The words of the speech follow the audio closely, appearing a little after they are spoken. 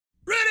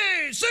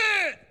Ready,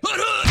 set,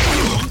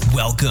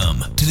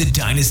 Welcome to the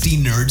Dynasty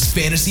Nerds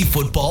Fantasy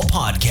Football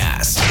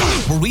Podcast,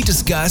 where we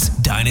discuss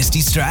dynasty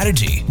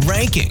strategy,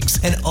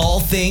 rankings, and all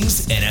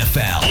things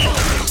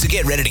NFL. So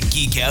get ready to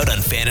geek out on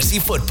fantasy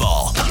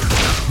football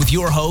with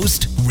your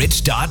host,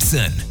 Rich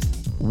Dotson.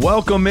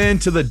 Welcome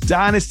into the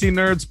Dynasty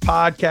Nerds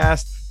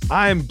Podcast.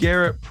 I am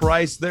Garrett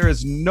Price. There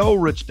is no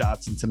Rich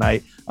Dotson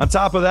tonight. On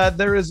top of that,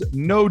 there is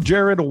no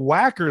Jared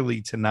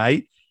Wackerly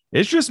tonight.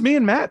 It's just me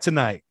and Matt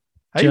tonight.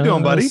 How you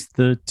doing, buddy?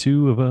 The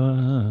two of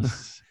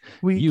us.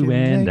 You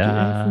and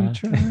I.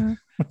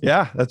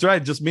 Yeah, that's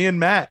right. Just me and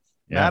Matt.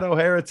 Yeah. Matt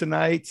O'Hara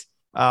tonight,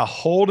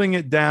 holding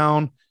it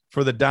down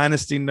for the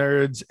Dynasty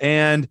Nerds.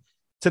 And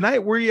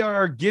tonight we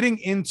are getting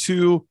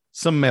into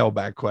some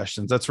mailbag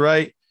questions. That's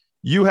right.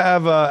 You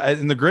have,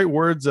 in the great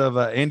words of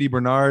Andy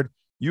Bernard,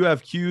 you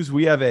have Q's,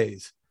 we have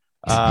A's.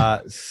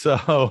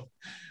 So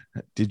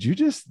did you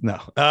just? No.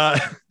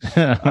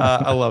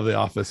 I love The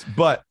Office.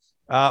 But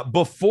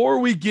before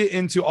we get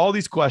into all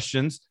these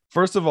questions,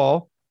 first of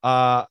all,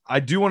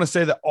 I do want to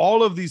say that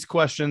all of these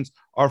questions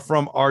are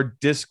from our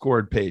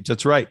Discord page.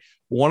 That's right.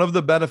 One of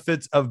the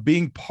benefits of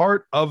being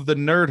part of the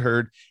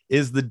NerdHerd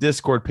is the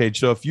Discord page.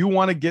 So if you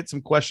want to get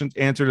some questions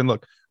answered, and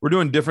look, we're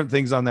doing different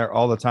things on there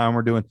all the time.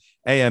 We're doing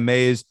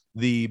AMAs,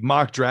 the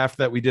mock draft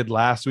that we did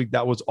last week.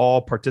 That was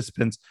all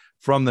participants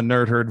from the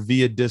NerdHerd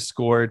via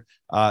Discord,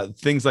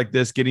 things like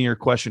this, getting your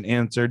question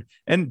answered,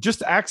 and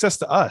just access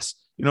to us.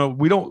 You know,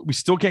 we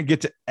still can't get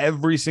to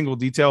every single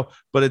detail,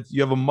 but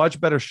you have a much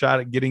better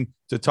shot at getting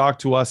to talk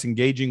to us,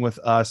 engaging with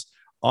us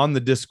on the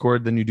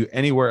Discord than you do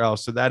anywhere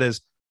else. So that is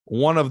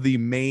one of the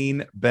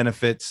main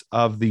benefits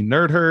of the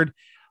NerdHerd.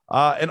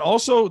 And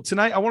also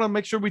tonight, I want to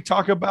make sure we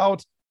talk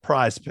about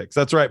Prize Picks.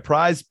 That's right.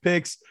 Prize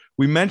Picks.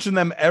 We mention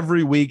them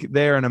every week.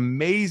 They're an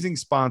amazing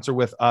sponsor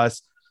with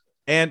us.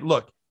 And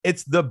look,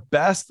 it's the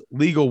best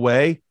legal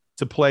way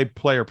to play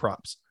player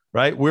props,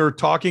 right? We're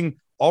talking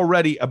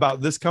already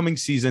about this coming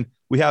season.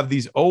 We have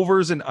these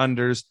overs and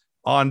unders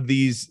on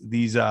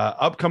these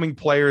upcoming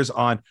players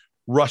on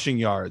rushing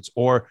yards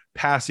or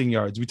passing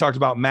yards. We talked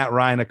about Matt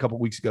Ryan a couple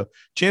weeks ago.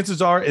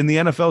 Chances are in the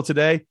NFL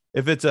today,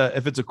 if it's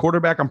a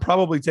quarterback, I'm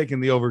probably taking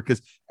the over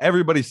because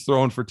everybody's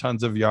throwing for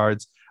tons of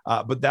yards.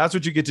 But that's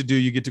what you get to do.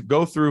 You get to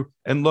go through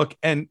and look.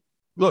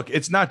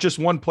 It's not just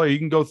one player. You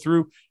can go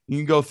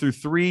through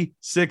 3,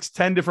 6,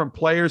 10 different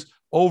players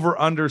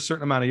over under a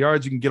certain amount of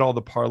yards. You can get all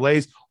the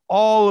parlays,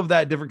 all of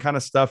that different kind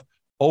of stuff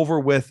over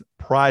with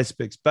Prize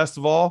Picks. Best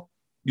of all,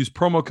 use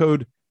promo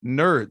code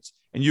NERDS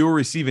and you will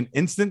receive an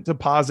instant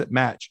deposit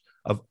match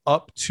of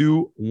up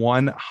to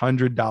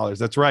 $100.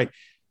 That's right.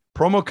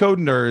 Promo code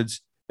NERDS.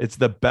 It's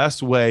the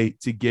best way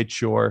to get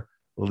your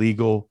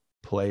legal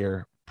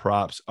player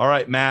props. All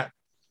right, Matt,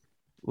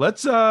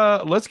 let's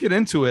get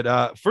into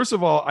it. First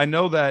of all, I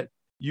know that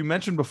you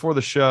mentioned before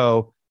the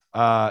show,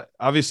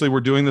 obviously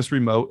we're doing this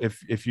remote.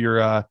 If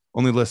you're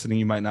only listening,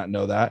 you might not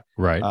know that.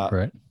 Right.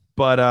 Right.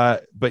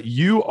 But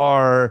you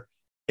are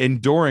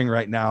enduring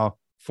right now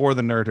for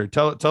the NerdHerd.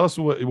 Tell us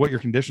what your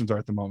conditions are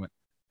at the moment.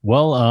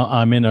 Well,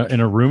 I'm in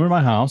a room in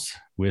my house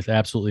with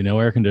absolutely no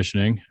air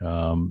conditioning.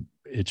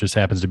 It just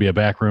happens to be a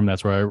back room.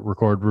 That's where I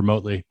record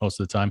remotely most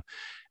of the time.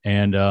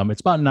 And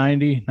it's about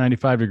 90,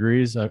 95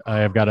 degrees. I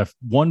have got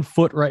 1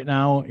 foot right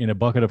now in a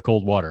bucket of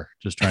cold water,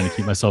 just trying to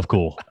keep myself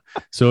cool.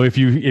 So if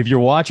you're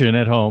watching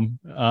at home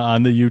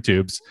on the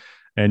YouTubes,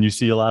 and you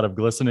see a lot of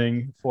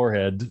glistening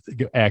forehead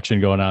action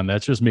going on,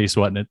 that's just me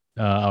sweating it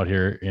out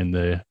here in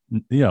the,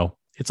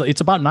 it's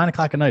about 9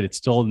 o'clock at night. It's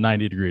still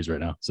 90 degrees right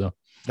now. So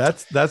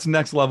that's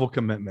next level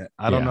commitment.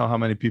 I don't know how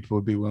many people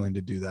would be willing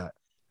to do that.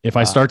 If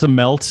I start to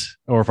melt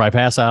or if I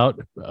pass out,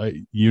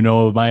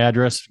 my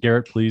address,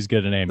 Garrett, please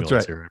get an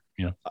ambulance here.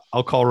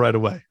 I'll call right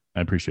away. I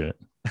appreciate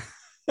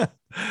it.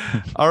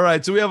 All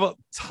right. So we have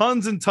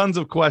tons and tons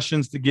of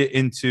questions to get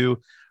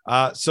into.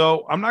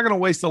 So I'm not going to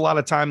waste a lot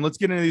of time. Let's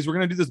get into these. We're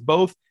going to do this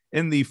both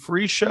in the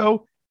free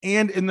show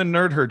and in the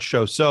NerdHerd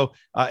show. So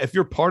if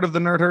you're part of the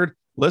NerdHerd,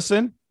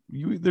 listen,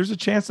 there's a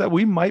chance that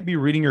we might be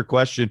reading your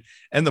question.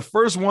 And the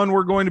first one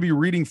we're going to be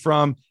reading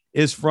from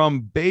is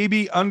from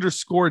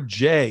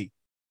baby_J.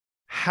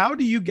 How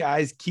do you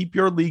guys keep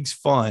your leagues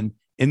fun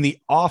in the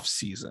off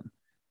season?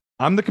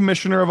 I'm the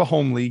commissioner of a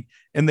home league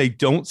and they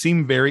don't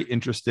seem very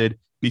interested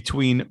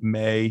between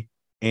May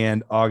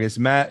and August.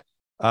 Matt,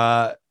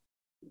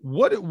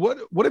 what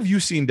have you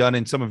seen done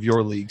in some of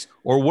your leagues,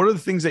 or what are the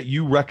things that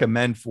you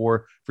recommend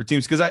for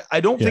teams? Because I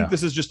don't think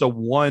this is just a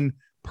one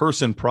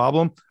person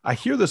problem. I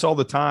hear this all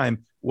the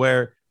time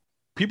where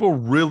people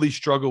really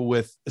struggle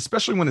with,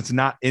 especially when it's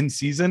not in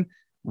season,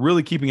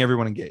 really keeping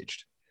everyone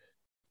engaged.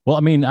 Well,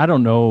 I mean, I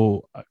don't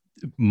know.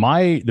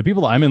 The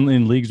people that I'm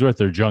in leagues with,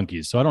 they're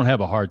junkies, so I don't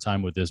have a hard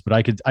time with this. But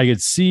I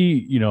could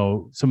see,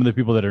 some of the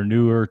people that are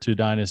newer to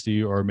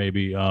Dynasty, or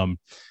maybe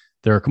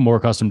they're more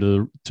accustomed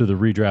to the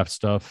redraft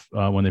stuff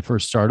when they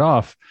first start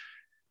off.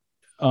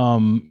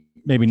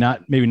 Maybe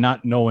not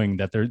knowing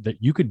that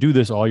you could do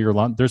this all year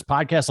long. There's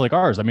podcasts like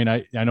ours. I mean,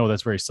 I know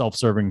that's very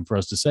self-serving for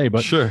us to say,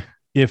 but sure.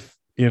 If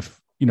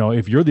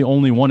you're the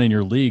only one in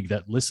your league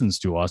that listens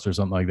to us or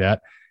something like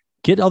that,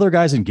 get other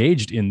guys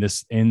engaged in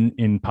this,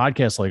 in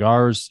podcasts like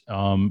ours,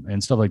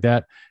 and stuff like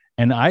that.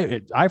 And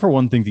I for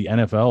one think the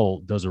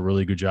NFL does a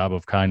really good job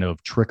of kind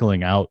of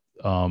trickling out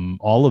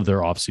all of their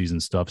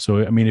offseason stuff.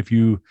 So I mean, if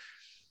you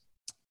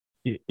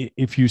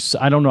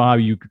I don't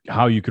know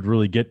how you could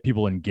really get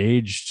people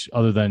engaged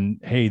other than,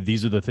 hey,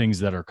 these are the things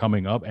that are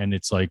coming up, and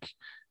it's like,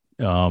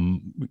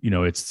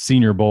 it's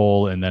Senior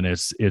Bowl, and then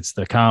it's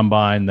the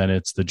combine, then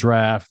it's the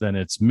draft, then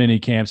it's mini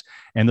camps,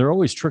 and they're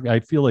always I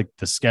feel like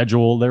the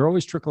schedule, they're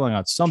always trickling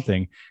out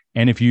something.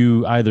 And if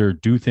you either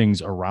do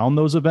things around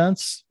those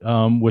events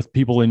with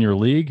people in your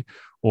league,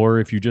 or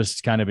if you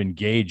just kind of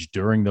engage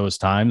during those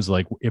times,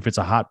 like if it's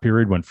a hot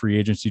period when free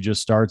agency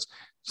just starts,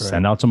 right,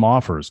 send out some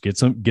offers, get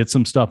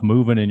some stuff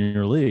moving in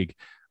your league.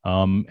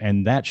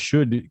 And that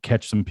should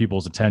catch some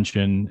people's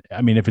attention.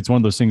 I mean, if it's one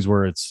of those things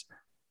where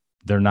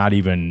they're not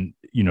even,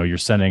 you're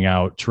sending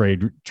out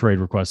trade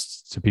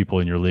requests to people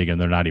in your league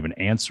and they're not even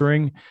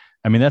answering,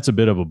 I mean, that's a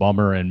bit of a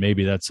bummer. And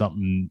maybe that's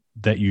something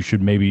that you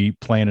should maybe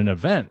plan an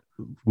event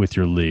with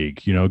your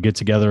league, get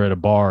together at a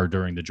bar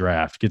during the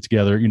draft, get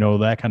together,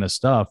 that kind of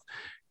stuff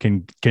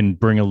can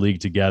bring a league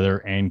together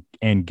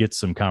and get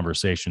some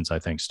conversations, I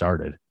think,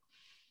 started.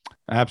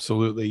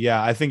 Absolutely.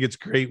 Yeah. I think it's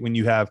great when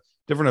you have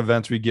different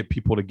events where you get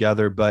people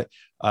together, but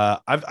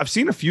I've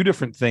seen a few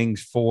different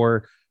things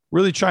for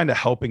really trying to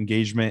help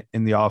engagement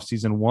in the off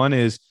season. One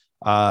is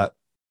I've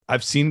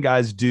seen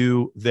guys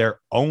do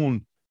their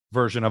own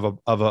version of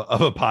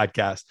a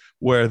podcast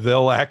where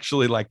they'll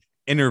actually like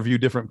interview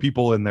different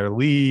people in their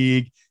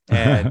league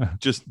and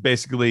just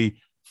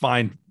basically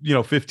find,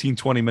 15,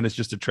 20 minutes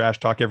just to trash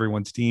talk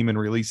everyone's team and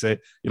release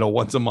it,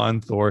 once a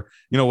month or,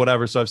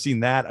 whatever. So I've seen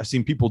that. I've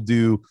seen people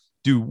do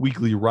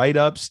weekly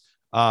write-ups,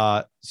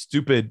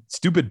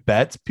 stupid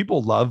bets.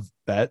 People love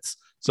bets.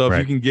 So if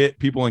you can get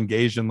people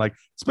engaged in, like,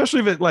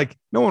 especially if it, like,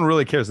 no one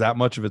really cares that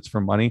much if it's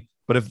for money,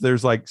 but if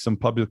there's like some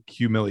public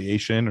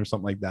humiliation or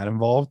something like that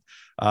involved,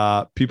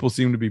 people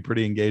seem to be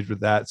pretty engaged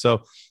with that.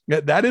 So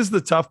that is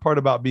the tough part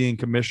about being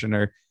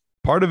commissioner.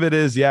 Part of it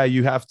is,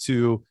 you have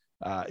to,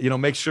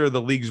 make sure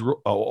the league's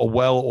a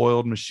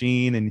well-oiled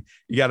machine, and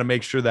you got to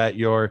make sure that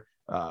you're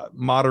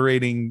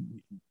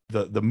moderating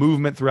the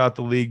movement throughout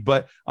the league.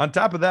 But on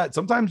top of that,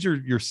 sometimes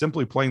you're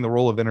simply playing the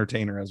role of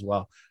entertainer as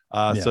well.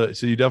 So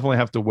you definitely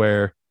have to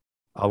wear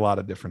a lot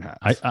of different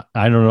hats.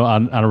 I don't know.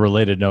 On a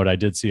related note, I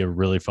did see a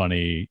really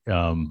funny,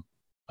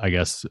 I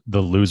guess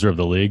the loser of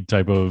the league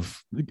type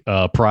of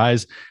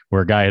prize,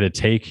 where a guy had to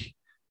take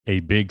a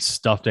big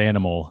stuffed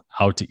animal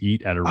out to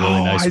eat at a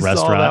really nice restaurant.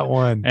 Saw that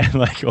one. And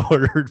like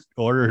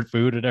ordered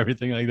food and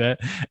everything like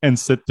that, and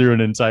sit through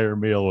an entire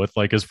meal with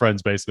like his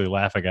friends basically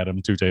laughing at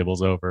him 2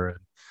 tables over and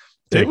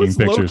taking pictures.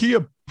 It was low-key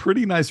a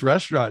pretty nice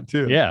restaurant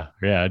too. Yeah.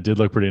 It did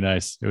look pretty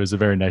nice. It was a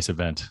very nice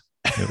event,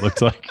 it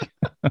looked like.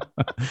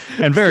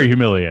 And very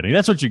humiliating.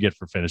 That's what you get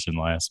for finishing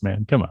last,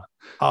 man. Come on.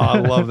 Oh, I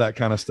love that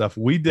kind of stuff.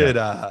 We did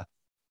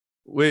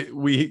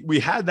we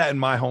had that in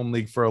my home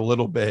league for a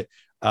little bit.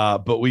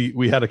 But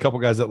we had a couple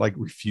guys that like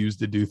refused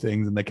to do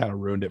things, and they kind of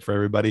ruined it for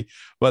everybody.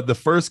 But the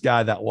first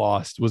guy that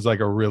lost was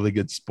like a really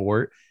good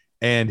sport,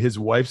 and his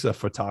wife's a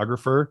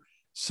photographer.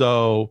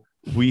 So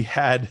we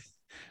had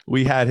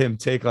him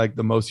take like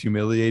the most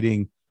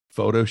humiliating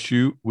photo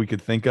shoot we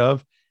could think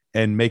of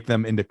and make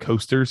them into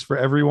coasters for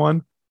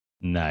everyone.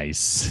 Nice.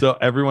 So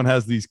everyone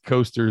has these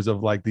coasters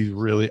of like these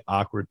really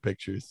awkward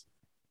pictures.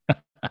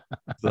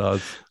 So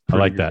I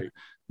like that.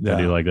 Yeah.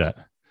 I do like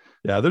that.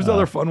 Yeah, there's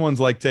other fun ones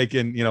like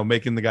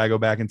making the guy go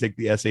back and take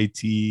the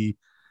SAT.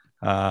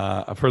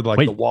 I've heard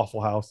like the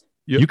Waffle House.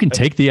 You can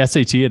take the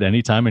SAT at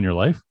any time in your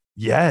life?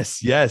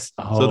 Yes.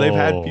 So they've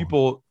had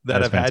people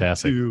that have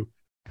fantastic. Had to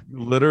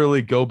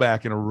literally go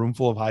back in a room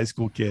full of high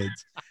school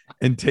kids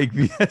and take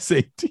the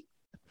SAT.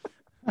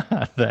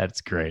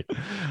 That's great.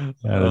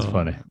 That is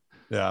funny.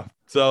 Yeah.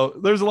 So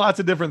there's lots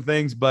of different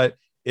things, but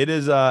it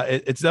is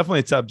it's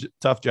definitely a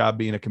tough job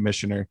being a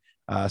commissioner.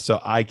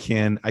 So I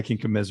can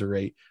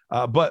commiserate.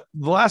 But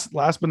the last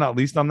but not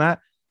least on that,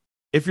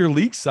 if your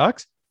league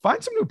sucks,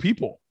 find some new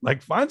people.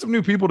 Like, find some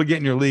new people to get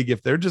in your league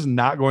if they're just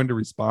not going to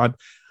respond.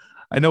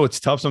 I know it's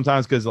tough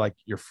sometimes because like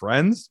you're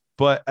friends,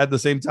 but at the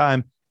same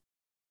time,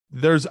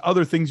 there's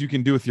other things you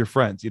can do with your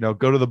friends.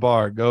 Go to the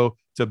bar, go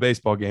to a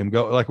baseball game,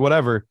 go like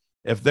whatever.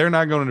 If they're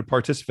not going to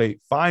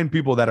participate, find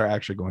people that are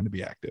actually going to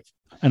be active.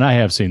 And I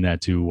have seen that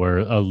too, where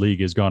a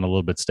league has gone a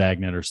little bit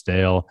stagnant or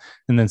stale,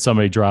 and then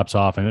somebody drops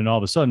off, and then all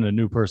of a sudden a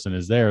new person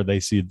is there. They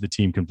see the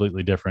team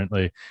completely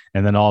differently.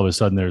 And then all of a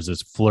sudden there's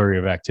this flurry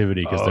of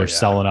activity because they're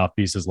selling off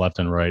pieces left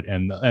and right.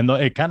 And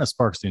it kind of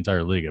sparks the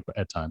entire league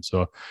at times.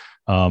 So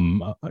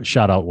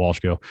shout out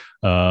Walshco.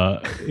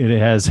 It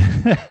has,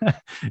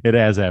 it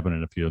has happened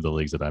in a few of the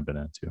leagues that I've been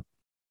into.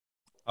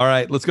 All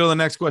right, let's go to the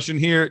next question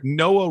here.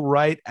 Noah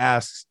Wright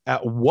asks,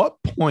 at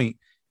what point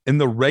in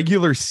the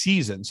regular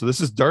season, so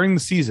this is during the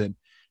season,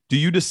 do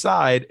you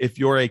decide if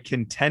you're a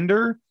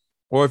contender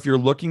or if you're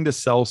looking to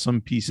sell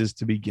some pieces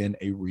to begin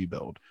a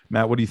rebuild?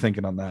 Matt, what are you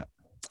thinking on that?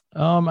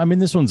 I mean,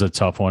 this one's a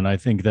tough one. I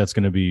think that's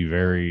going to be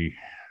very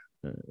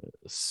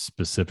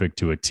specific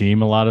to a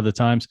team a lot of the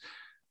times.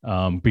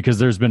 Because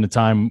there's been a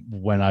time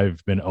when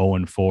I've been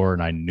 0-4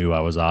 and I knew I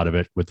was out of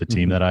it with the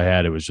team that I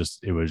had. It was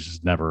just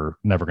never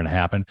going to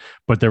happen.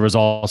 But there was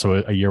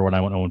also a year when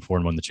I went 0-4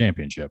 and won the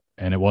championship.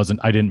 And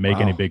I didn't make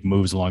any big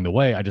moves along the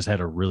way. I just had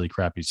a really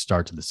crappy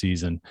start to the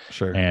season.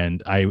 Sure.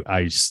 And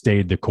I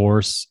stayed the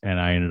course, and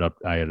I ended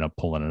up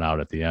pulling it out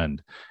at the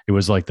end. It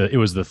was like I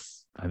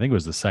think it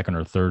was the second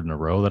or third in a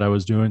row that I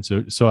was doing.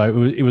 So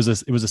it was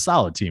a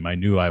solid team. I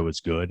knew I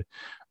was good.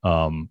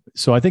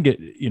 So I think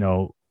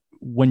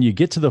when you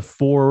get to the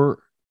four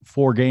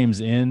games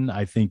in,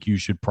 I think you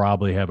should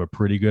probably have a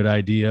pretty good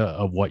idea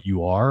of what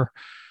you are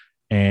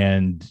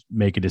and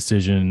make a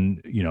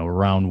decision,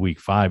 around week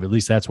 5. At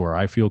least that's where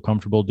I feel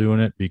comfortable doing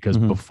it, because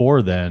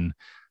before then,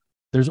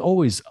 there's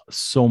always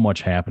so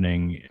much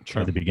happening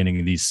at the beginning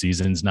of these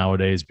seasons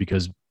nowadays,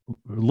 because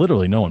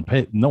literally no one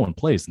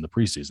plays in the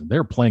preseason.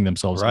 They're playing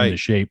themselves into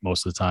shape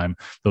most of the time,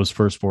 those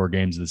first 4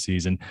 games of the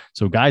season.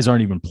 So guys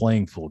aren't even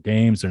playing full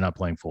games. They're not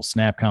playing full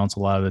snap counts a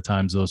lot of the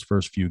times, those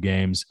first few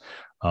games.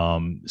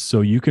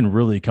 So you can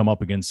really come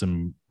up against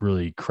some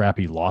really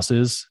crappy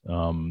losses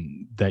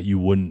that you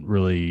wouldn't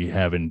really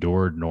have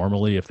endured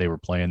normally if they were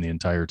playing the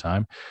entire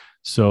time.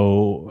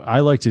 So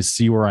I like to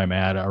see where I'm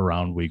at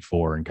around week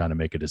 4 and kind of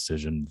make a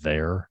decision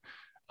there.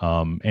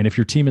 And if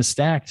your team is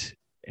stacked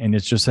and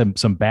it's just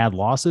some bad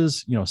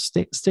losses,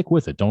 stick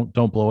with it. Don't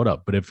blow it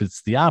up. But if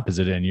it's the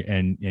opposite and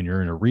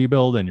you're in a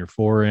rebuild and you're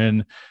 4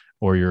 in,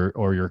 or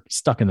you're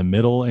stuck in the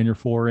middle and you're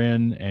 4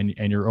 in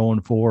and you're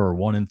 0-4 or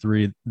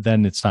 1-3,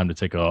 then it's time to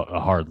take a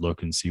hard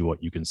look and see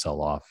what you can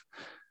sell off.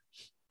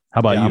 How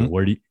about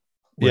you?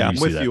 I'm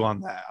with you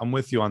on that. I'm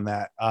with you on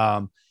that.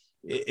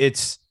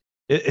 It's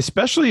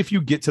especially if you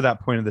get to that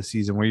point of the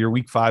season where you're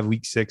week 5,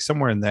 week 6,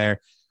 somewhere in there,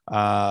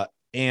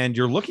 and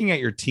you're looking at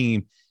your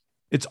team.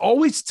 It's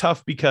always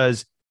tough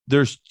because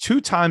there's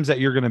 2 times that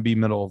you're going to be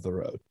middle of the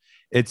road.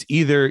 It's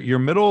either you're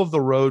middle of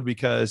the road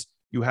because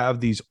you have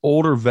these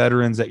older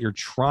veterans that you're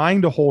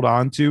trying to hold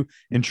on to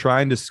and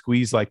trying to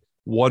squeeze like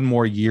one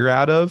more year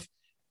out of,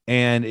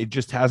 and it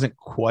just hasn't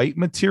quite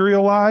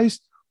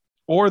materialized,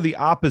 or the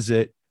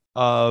opposite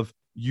of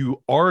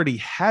you already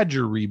had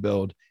your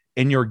rebuild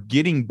and you're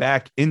getting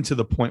back into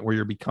the point where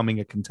you're becoming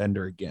a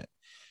contender again.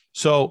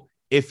 So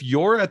if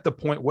you're at the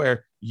point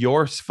where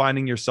you're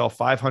finding yourself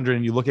 500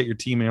 and you look at your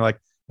team and you're like,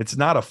 it's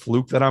not a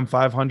fluke that I'm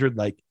 500.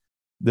 Like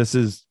this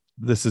is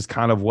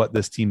kind of what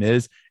this team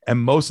is. And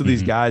most of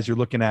these guys, you're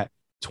looking at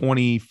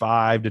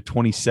 25 to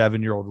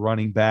 27-year-old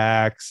running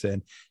backs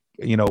and,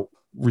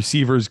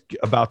 receivers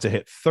about to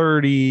hit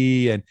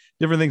 30 and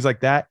different things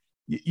like that.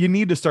 You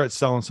need to start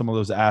selling some of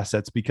those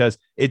assets because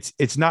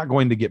it's not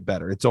going to get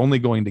better. It's only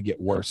going to get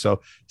worse.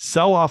 So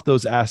sell off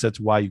those assets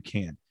while you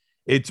can.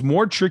 It's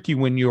more tricky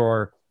when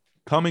you're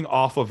coming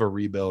off of a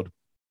rebuild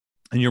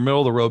and you're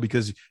middle of the road,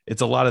 because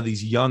it's a lot of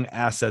these young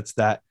assets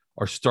that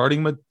are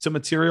starting to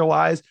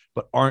materialize,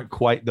 but aren't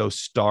quite those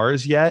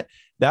stars yet.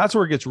 That's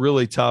where it gets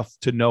really tough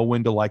to know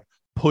when to like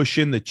push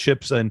in the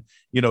chips and,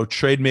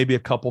 trade maybe a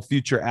couple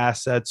future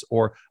assets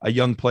or a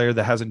young player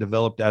that hasn't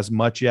developed as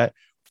much yet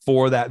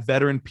for that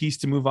veteran piece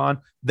to move on.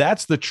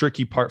 That's the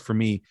tricky part for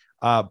me.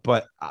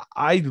 But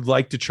I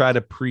like to try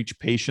to preach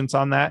patience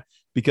on that,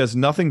 because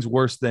nothing's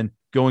worse than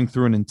going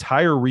through an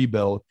entire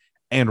rebuild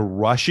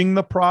and rushing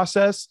the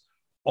process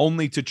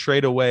only to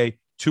trade away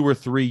 2 or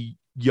 3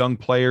 young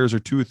players or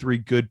 2 or 3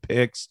 good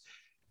picks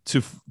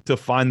to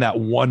find that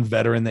one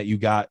veteran that you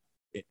got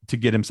to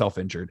get himself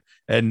injured.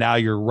 And now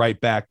you're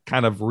right back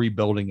kind of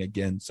rebuilding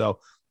again. So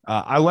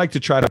I like to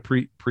try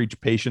to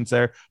preach patience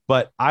there,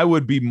 but I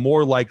would be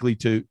more likely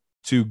to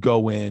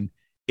go in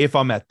if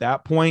I'm at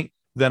that point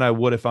than I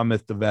would if I'm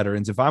with the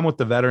veterans. If I'm with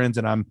the veterans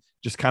and I'm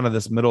just kind of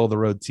this middle of the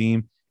road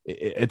team,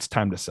 it's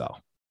time to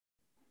sell.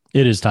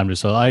 It is time to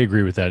sell. I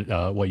agree with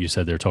that. What you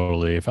said there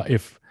totally.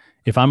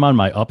 If I'm on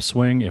my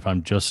upswing, if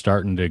I'm just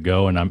starting to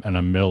go and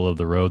I'm middle of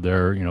the road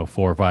there,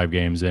 4 or 5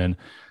 games in,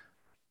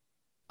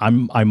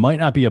 I might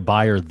not be a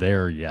buyer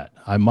there yet.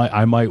 I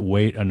might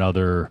wait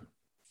another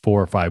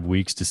 4 or 5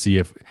 weeks to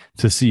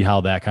see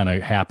how that kind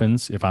of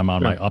happens if I'm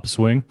on my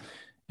upswing.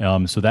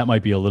 So that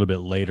might be a little bit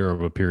later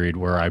of a period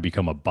where I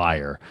become a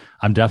buyer.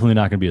 I'm definitely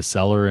not going to be a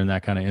seller in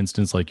that kind of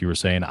instance, like you were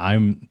saying.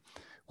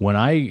 When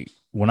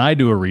I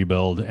do a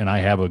rebuild and I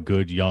have a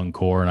good young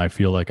core and I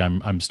feel like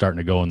I'm starting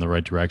to go in the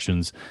right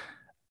directions,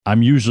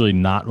 I'm usually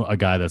not a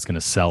guy that's going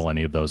to sell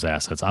any of those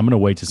assets. I'm going to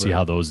wait to see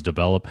how those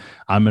develop.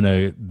 I'm going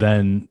to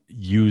then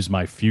use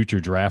my future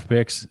draft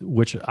picks,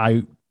 which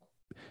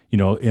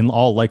in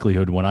all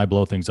likelihood, when I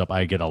blow things up,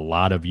 I get a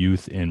lot of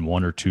youth in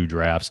 1 or 2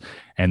 drafts,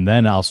 and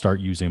then I'll start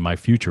using my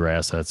future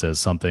assets as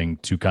something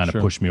to kind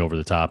of push me over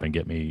the top and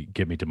get me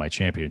to my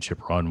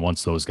championship run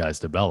once those guys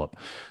develop.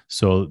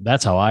 So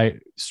that's how I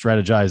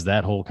strategize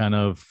that whole kind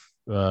of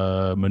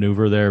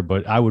maneuver there.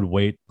 But I would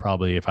wait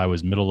probably if I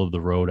was middle of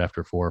the road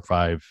after 4 or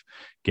 5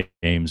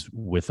 games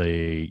with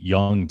a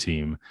young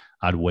team.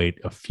 I'd wait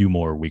a few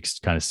more weeks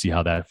to kind of see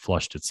how that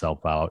flushed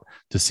itself out,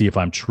 to see if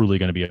I'm truly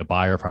going to be a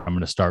buyer, if I'm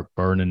going to start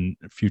burning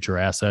future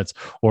assets,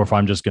 or if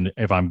I'm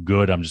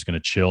good, I'm just going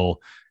to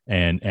chill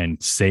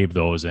and save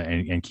those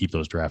and keep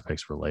those draft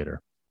picks for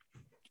later.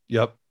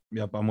 Yep.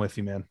 I'm with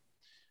you, man.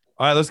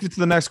 All right, let's get to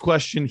the next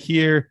question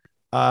here.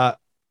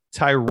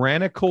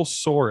 Tyrannical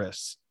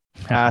Saurus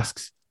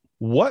asks,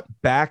 what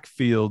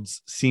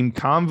backfields seem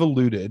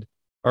convoluted,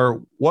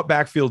 or what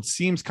backfield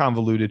seems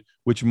convoluted,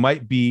 which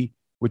might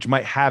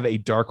have a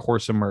dark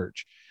horse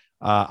emerge,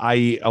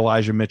 i.e.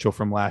 Elijah Mitchell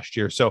from last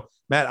year. So,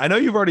 Matt, I know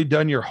you've already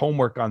done your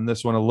homework on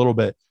this one a little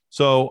bit.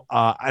 So,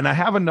 and I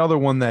have another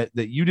one that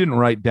you didn't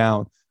write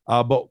down.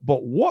 But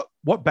what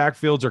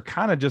backfields are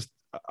kind of just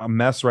a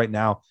mess right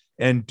now,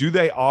 and do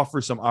they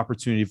offer some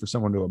opportunity for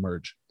someone to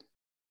emerge?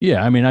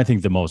 Yeah, I mean, I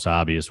think the most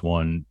obvious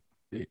one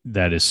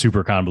that is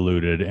super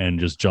convoluted and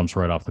just jumps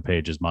right off the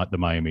page is the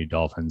Miami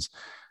Dolphins.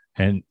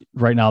 And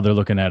right now they're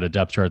looking at a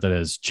depth chart that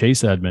has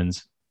Chase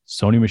Edmonds,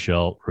 Sony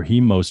Michel,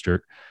 Raheem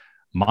Mostert,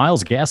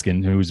 Myles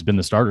Gaskin, who's been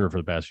the starter for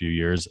the past few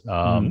years,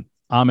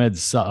 Ahmed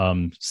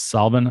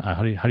Salvin.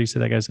 How do you say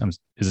that, guys?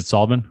 Is it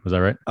Salvin? Was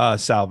that right?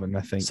 Salvin,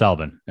 I think.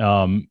 Salvin.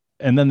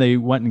 And then they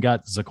went and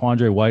got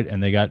Zaquandre White,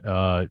 and they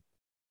got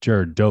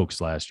Jared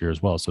Dokes last year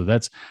as well. So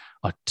that's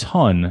a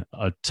ton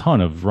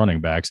of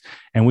running backs.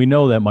 And we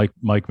know that Mike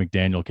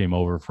McDaniel came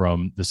over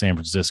from the San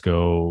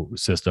Francisco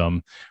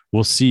system.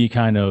 We'll see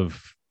kind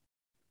of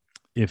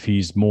if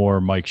he's more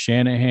Mike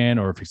Shanahan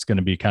or if it's going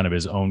to be kind of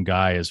his own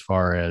guy as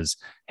far as,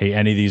 hey,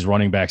 any of these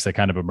running backs that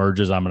kind of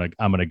emerges, I'm going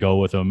to go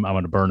with them. I'm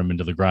going to burn them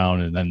into the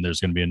ground. And then there's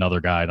going to be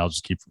another guy, and I'll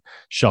just keep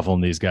shuffling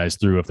these guys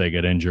through if they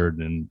get injured.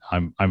 And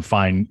I'm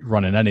fine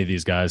running any of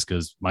these guys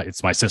because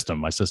it's my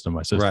system,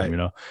 right. You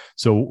know?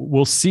 So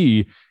we'll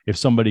see if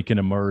somebody can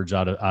emerge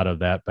out of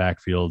that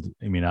backfield.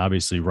 I mean,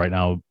 obviously right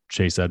now,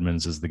 Chase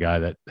Edmonds is the guy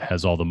that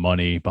has all the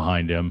money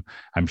behind him.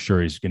 I'm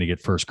sure he's going to get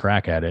first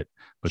crack at it.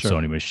 But sure.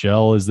 Sony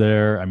Michel is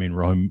there. I mean,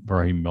 Raheem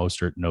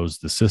Mostert knows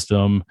the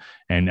system,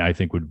 and I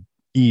think would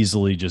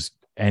easily just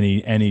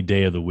any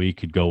day of the week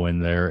could go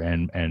in there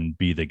and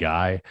be the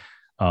guy.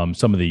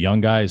 Some of the young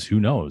guys, who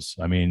knows?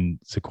 I mean,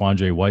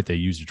 Zaquandre White, they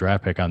used a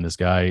draft pick on this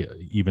guy,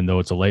 even though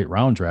it's a late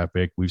round draft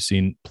pick. We've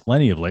seen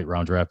plenty of late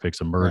round draft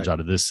picks emerge out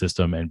of this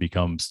system and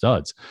become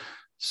studs.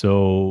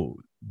 So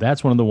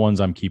that's one of the ones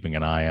I'm keeping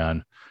an eye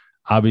on.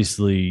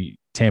 Obviously,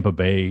 Tampa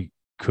Bay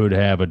could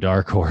have a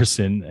dark horse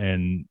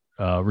and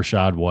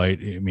Rashad White.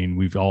 I mean,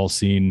 we've all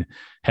seen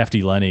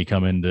Hefty Lenny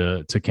come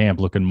into camp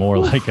looking more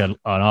like an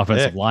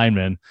offensive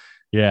lineman,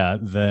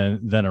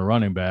 than a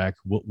running back.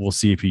 We'll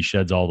see if he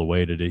sheds all the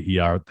weight that he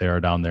are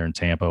down there in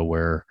Tampa,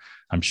 where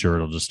I'm sure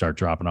it'll just start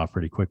dropping off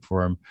pretty quick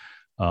for him.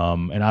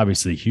 And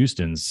obviously,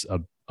 Houston's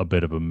a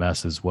bit of a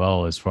mess as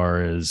well, as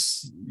far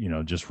as, you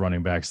know, just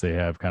running backs. They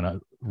have kind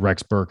of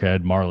Rex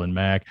Burkhead, Marlon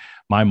Mack.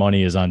 My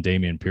money is on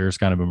Dameon Pierce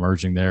kind of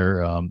emerging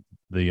there.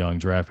 The young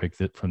draft pick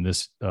from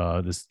this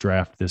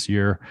draft this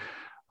year.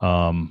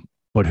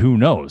 But who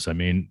knows? I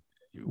mean,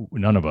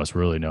 none of us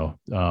really know.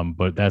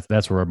 But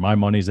that's where my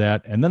money's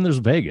at. And then there's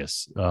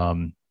Vegas.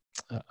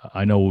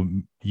 I know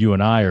you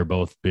and I are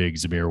both big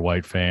Zamir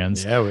White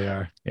fans. Yeah, we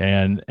are.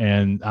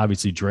 And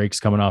obviously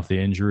Drake's coming off the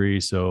injury.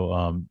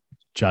 So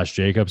Josh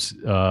Jacobs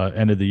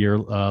ended the year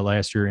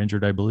last year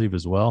injured, I believe,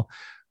 as well.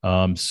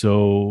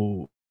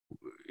 So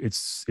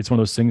it's one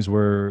of those things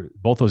where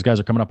both those guys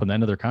are coming up on the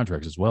end of their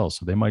contracts as well.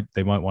 So they might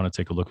want to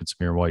take a look at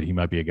Zamir White. He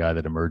might be a guy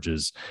that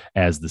emerges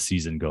as the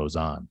season goes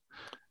on,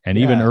 and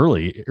even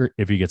early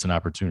if he gets an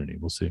opportunity.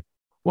 We'll see.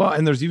 Well,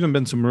 and there's even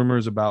been some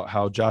rumors about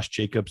how Josh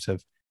Jacobs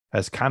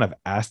has kind of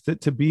asked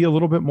it to be a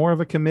little bit more of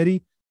a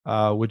committee,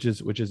 which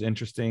is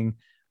interesting.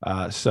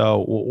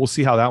 So we'll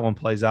see how that one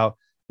plays out.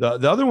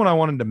 The other one I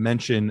wanted to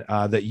mention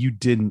that you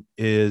didn't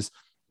is,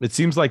 it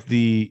seems like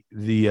the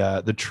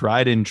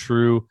tried and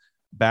true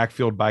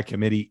backfield by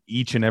committee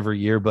each and every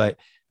year. But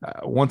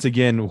once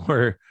again,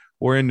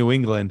 we're in New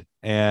England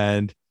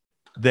and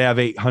they have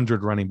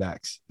 800 running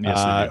backs.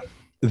 Yes,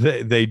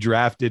 they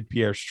drafted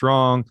Pierre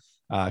Strong,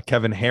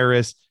 Kevin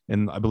Harris,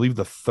 and I believe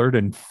the 3rd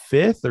and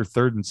 5th or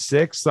 3rd and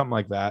 6th, something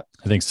like that.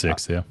 I think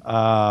 6th.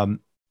 Yeah.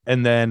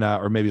 And then,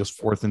 or maybe it was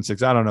 4th and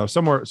 6th. I don't know,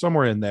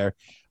 somewhere in there.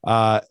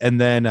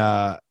 And then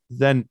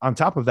on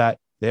top of that,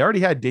 they already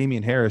had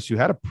Damian Harris, who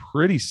had a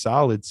pretty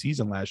solid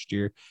season last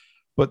year.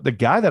 But the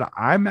guy that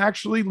I'm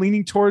actually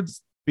leaning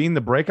towards being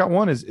the breakout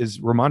one is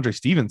Ramondre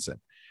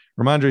Stevenson.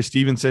 Ramondre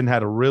Stevenson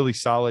had a really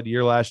solid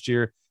year last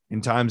year.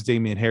 In times,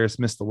 Damian Harris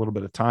missed a little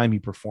bit of time. He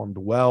performed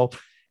well.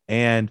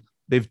 And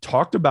they've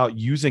talked about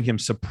using him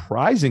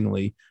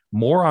surprisingly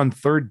more on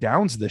third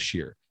downs this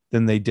year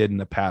than they did in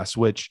the past,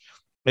 which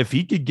if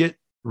he could get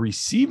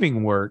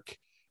receiving work,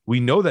 we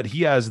know that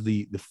he has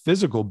the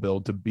physical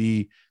build to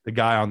be the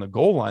guy on the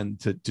goal line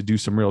to do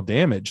some real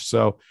damage.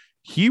 So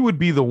he would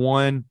be the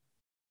one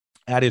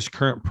at his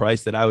current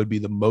price that I would be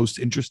the most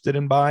interested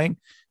in buying,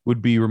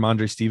 would be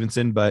Ramondre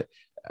Stevenson. But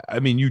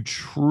I mean, you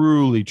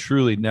truly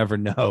never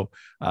know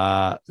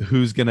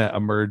who's going to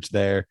emerge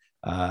there.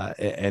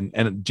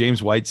 And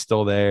James White's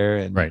still there,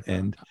 and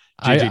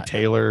JJ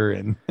Taylor.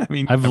 And I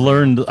mean, I've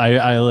learned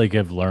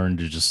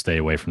to just stay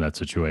away from that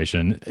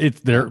situation.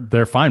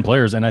 They're fine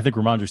players. And I think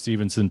Ramondre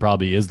Stevenson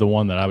probably is the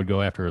one that I would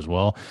go after as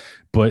well,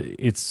 but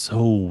it's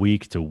so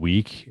week to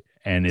week.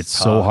 and it's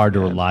so hard to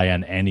rely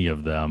on any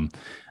of them.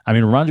 I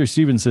mean, Ramondre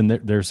Stevenson,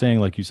 they're saying,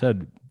 like you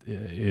said,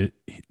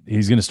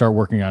 he's going to start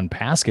working on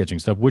pass catching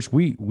stuff, which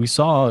we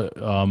saw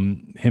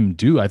him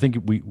do. I think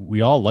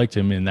we all liked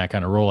him in that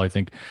kind of role. I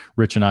think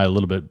Rich and I a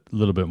little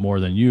bit more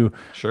than you,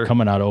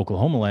 coming out of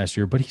Oklahoma last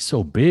year. But he's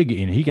so big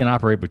and he can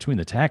operate between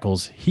the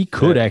tackles. He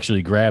could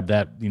actually grab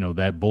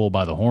that bull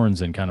by the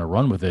horns and kind of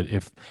run with it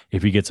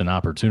if he gets an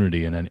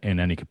opportunity in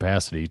any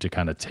capacity to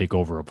kind of take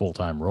over a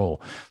full-time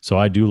role. So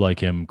I do like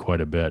him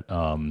quite a bit.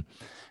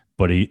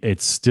 But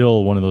it's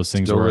still one of those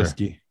things where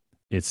risky.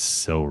 It's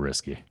so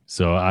risky.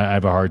 So I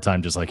have a hard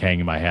time just like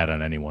hanging my hat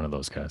on any one of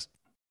those guys.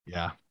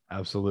 Yeah,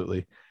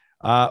 absolutely.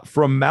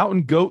 From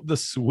Mountain Goat the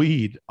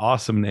Swede,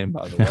 awesome name,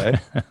 by the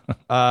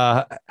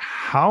way.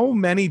 How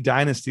many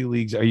dynasty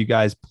leagues are you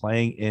guys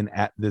playing in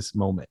at this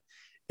moment?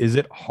 Is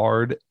it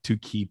hard to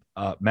keep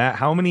up? Matt,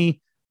 how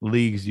many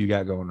leagues you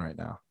got going right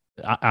now?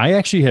 I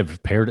actually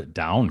have pared it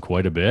down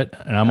quite a bit,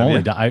 and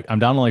I'm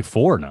down to like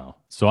 4 now.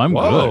 So I'm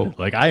good.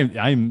 Like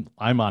I'm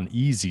on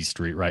easy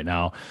street right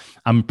now.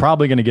 I'm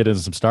probably going to get into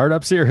some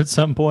startups here at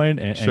some point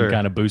and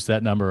kind of boost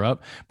that number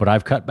up. But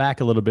I've cut back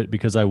a little bit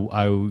because I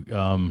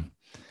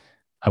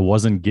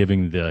wasn't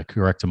giving the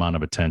correct amount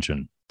of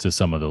attention to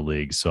some of the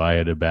leagues. So I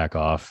had to back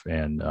off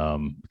and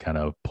kind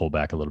of pull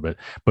back a little bit.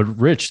 But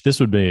Rich, this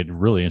would be a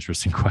really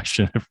interesting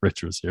question if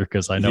Rich was here,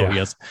 because I know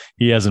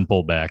he hasn't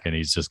pulled back and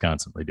he's just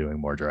constantly doing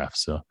more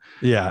drafts. So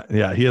yeah,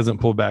 he hasn't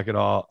pulled back at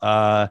all.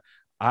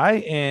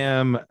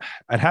 I'd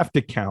have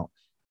to count,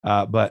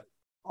 but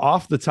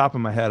off the top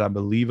of my head, I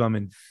believe I'm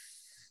in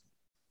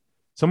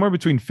somewhere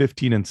between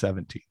 15 and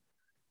 17,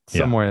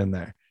 somewhere in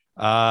there.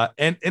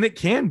 And it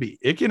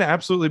can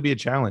absolutely be a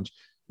challenge.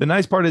 The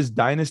nice part is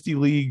dynasty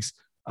leagues,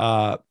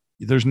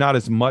 there's not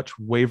as much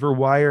waiver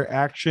wire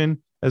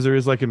action as there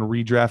is like in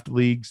redraft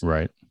leagues.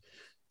 Right.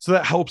 So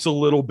that helps a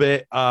little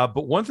bit.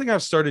 But one thing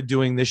I've started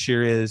doing this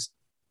year is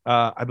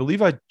I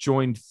believe I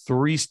joined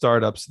 3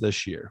 startups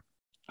this year.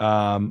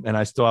 And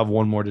I still have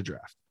 1 more to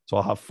draft. So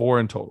I'll have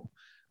 4 in total.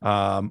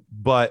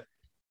 But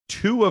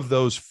 2 of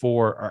those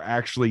 4 are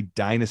actually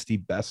dynasty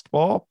best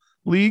ball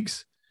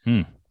leagues.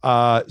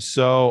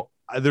 So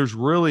there's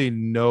really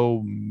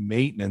no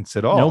maintenance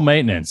at all. No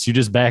maintenance. You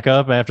just back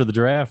up after the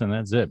draft and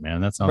that's it,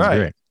 man. That sounds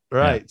great.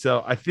 Right. Yeah.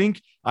 So I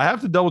think I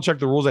have to double check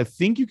the rules. I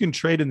think you can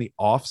trade in the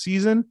off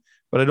season,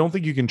 but I don't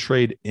think you can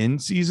trade in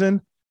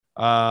season.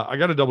 I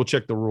got to double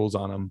check the rules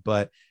on them,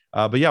 but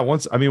yeah,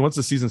 once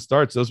the season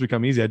starts, those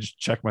become easy. I just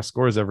check my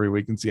scores every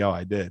week and see how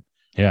I did.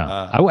 Yeah.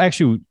 I will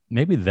actually,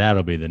 maybe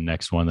that'll be the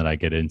next one that I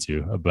get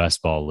into, a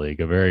best ball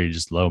league, a very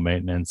just low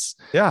maintenance.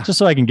 Yeah. Just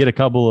so I can get a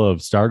couple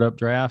of startup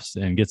drafts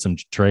and get some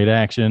trade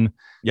action.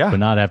 Yeah. But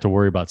not have to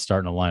worry about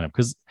starting a lineup,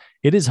 because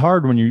it is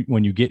hard when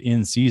you get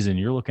in season,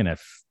 you're looking at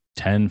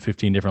 10,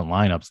 15 different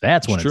lineups.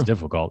 That's when it's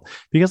difficult,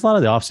 because a lot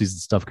of the offseason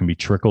stuff can be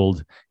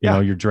trickled. You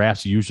know, your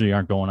drafts usually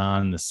aren't going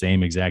on in the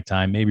same exact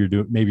time. Maybe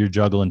you're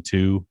juggling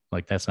 2.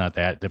 Like that's not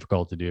that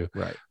difficult to do.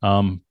 Right.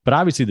 But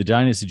obviously the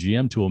Dynasty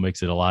GM tool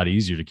makes it a lot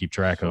easier to keep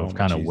track of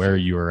kind of where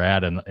you are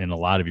at in a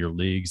lot of your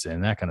leagues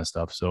and that kind of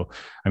stuff. So,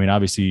 I mean,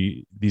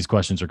 obviously these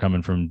questions are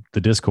coming from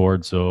the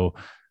Discord, so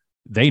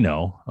they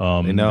know,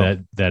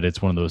 that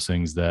it's one of those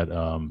things that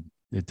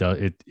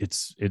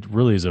it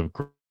really is a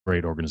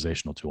great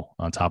organizational tool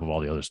on top of all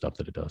the other stuff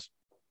that it does.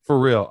 For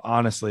real,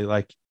 honestly,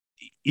 like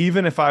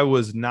even if I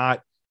was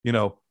not,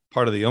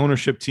 part of the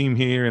ownership team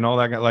here and all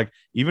that, like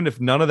even if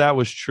none of that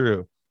was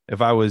true,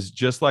 if I was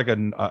just like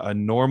a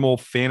normal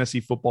fantasy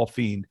football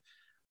fiend,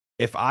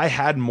 if I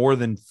had more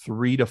than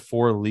 3 to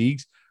 4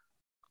 leagues,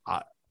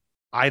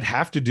 I'd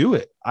have to do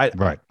it.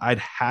 I'd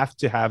have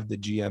to have the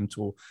GM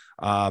tool.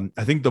 I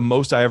think the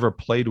most I ever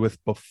played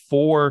with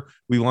before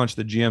we launched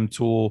the GM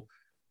tool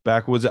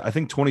I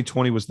think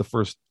 2020 was the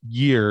first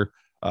year,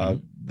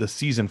 the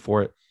season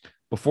for it.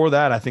 Before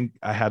that, I think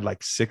I had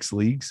like 6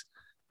 leagues,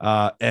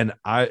 and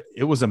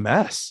it was a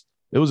mess.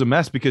 It was a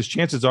mess because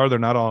chances are they're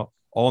not all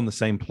on the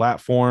same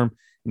platform,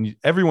 and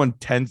everyone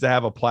tends to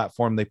have a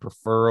platform they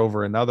prefer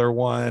over another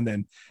one,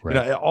 and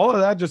all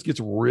of that just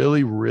gets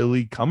really,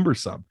 really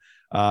cumbersome.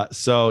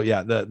 So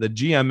yeah, the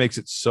GM makes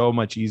it so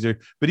much easier.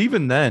 But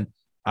even then,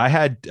 I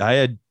had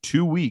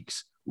 2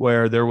 weeks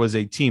where there was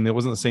a team. It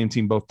wasn't the same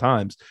team both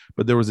times,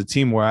 but there was a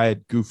team where I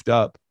had goofed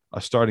up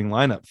a starting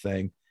lineup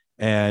thing.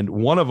 And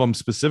one of them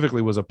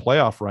specifically was a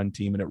playoff run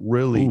team. And it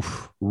really,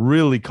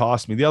 really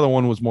cost me. The other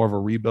one was more of a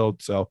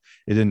rebuild, so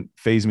it didn't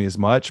phase me as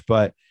much.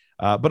 But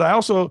I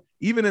also,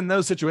 even in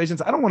those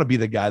situations, I don't want to be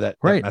the guy that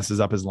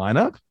messes up his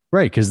lineup.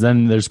 Right. Because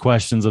then there's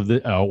questions of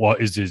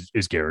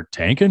is Garrett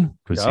tanking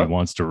because he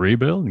wants to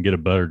rebuild and get a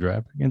better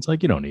draft? And it's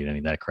like, you don't need any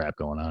of that crap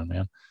going on,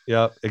 man.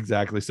 Yeah,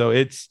 exactly. So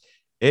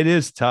it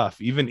is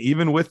tough,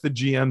 even with the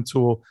GM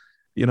tool.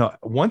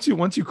 Once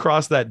you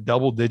cross that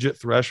double-digit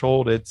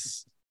threshold,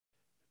 it's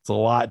a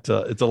lot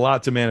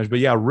to manage. But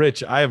yeah,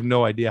 Rich, I have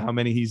no idea how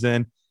many he's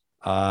in.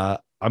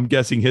 I'm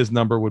guessing his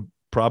number would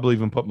probably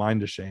even put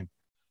mine to shame.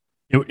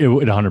 It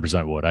would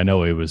 100% would. I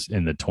know it was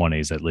in the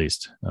 20s at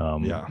least.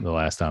 The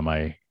last time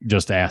I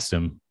just asked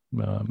him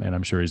And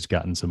I'm sure he's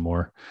gotten some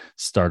more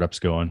startups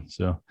going.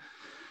 So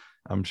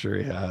I'm sure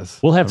he has.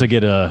 We'll have to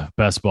get a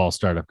best ball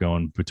startup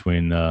going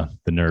between the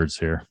nerds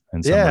here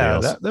and somebody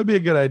else. That'd be a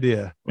good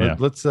idea. Yeah.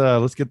 Let's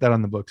get that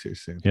on the books here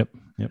soon. Yep.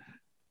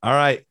 All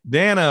right,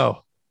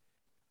 Dano.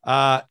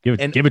 Give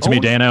it to me,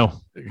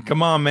 Dano.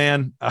 Come on,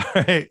 man. All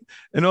right.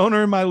 An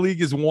owner in my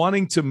league is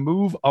wanting to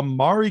move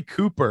Amari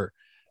Cooper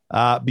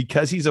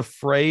because he's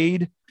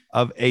afraid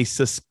of a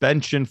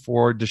suspension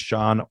for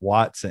Deshaun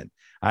Watson.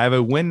 I have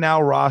a win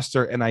now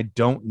roster and I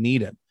don't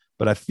need him,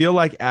 but I feel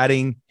like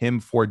adding him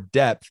for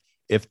depth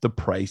if the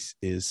price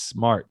is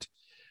smart.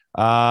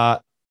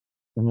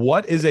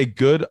 What is a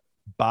good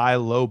buy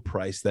low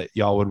price that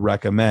y'all would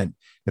recommend?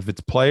 If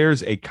it's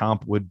players, a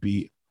comp would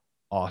be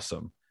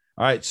awesome.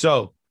 All right.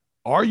 So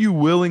are you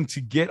willing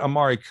to get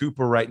Amari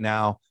Cooper right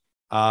now,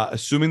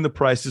 assuming the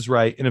price is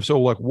right? And if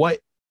so, like what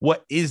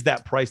is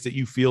that price that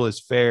you feel is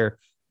fair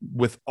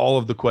with all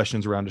of the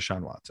questions around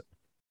Deshaun Watson?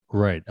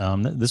 Right.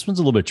 This one's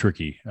a little bit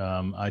tricky.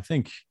 I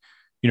think,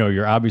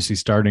 you're obviously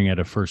starting at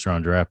a first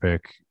round draft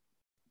pick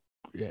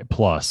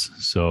plus.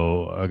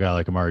 So a guy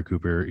like Amari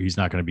Cooper, he's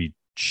not going to be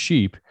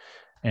cheap.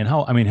 And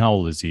how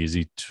old is he? Is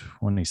he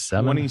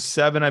 27?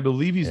 27. I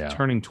believe he's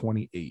turning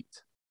 28.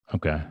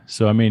 Okay.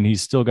 So,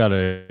 he's still got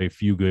a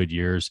few good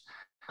years.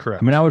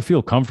 Correct. I would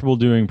feel comfortable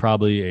doing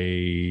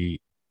I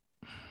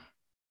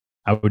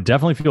would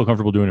definitely feel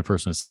comfortable doing a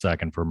first and a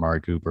second for Amari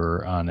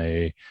Cooper on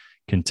a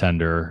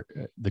contender.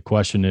 The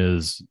question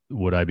is,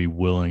 would I be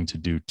willing to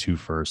do 2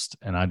 first?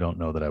 And I don't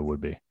know that I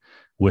would be,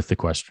 with the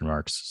question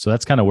marks. So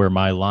that's kind of where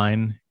my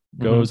line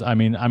goes.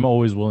 I'm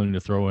always willing to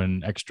throw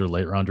in extra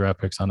late round draft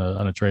picks on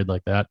a trade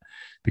like that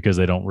because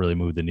they don't really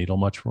move the needle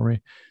much for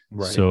me.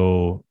 Right.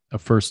 So a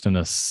first and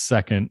a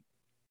second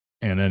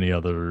and any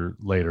other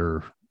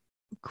later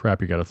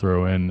crap you got to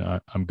throw in,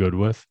 I'm good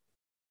with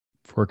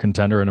for a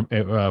contender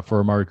and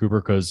for Amari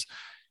Cooper. Because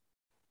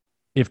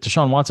if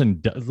Deshaun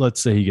Watson, let's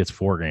say he gets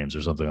 4 games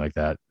or something like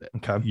that,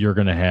 okay, you're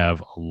going to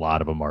have a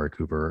lot of Amari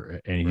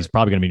Cooper, and he's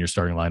probably going to be in your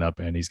starting lineup,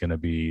 and he's going to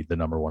be the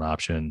number 1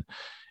 option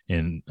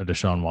in a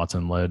Deshaun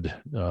Watson-led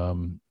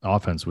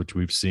offense, which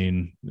we've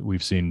seen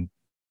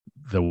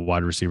the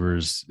wide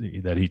receivers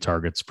that he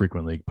targets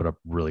frequently put up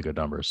really good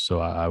numbers. So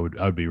I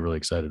would be really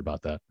excited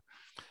about that.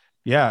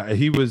 Yeah,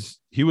 he was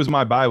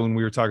my buy when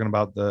we were talking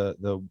about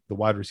the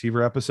wide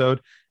receiver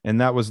episode,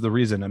 and that was the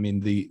reason.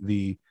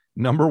 The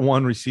number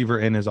 1 receiver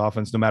in his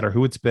offense, no matter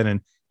who it's been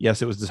in.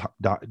 Yes, it was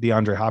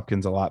DeAndre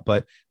Hopkins a lot,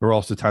 but there were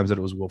also times that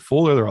it was Will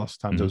Fuller. There were also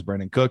times it was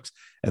Brandon Cooks,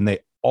 and they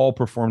all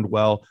performed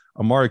well.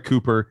 Amari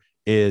Cooper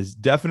is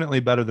definitely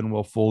better than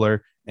Will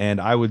Fuller,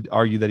 and I would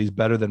argue that he's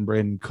better than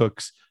Brandon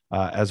Cooks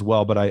as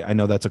well, but I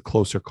know that's a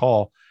closer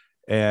call.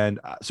 And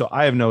so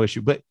I have no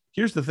issue. But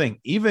here's the thing.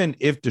 Even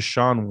if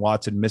Deshaun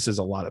Watson misses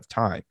a lot of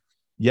time,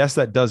 yes,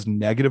 that does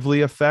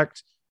negatively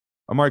affect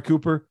Amari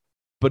Cooper,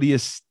 but he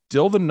is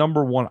still the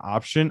number 1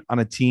 option on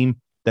a team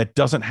that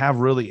doesn't have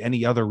really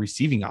any other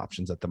receiving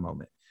options at the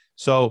moment.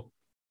 So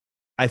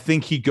I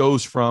think he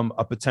goes from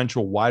a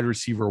potential wide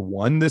receiver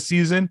 1 this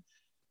season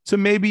to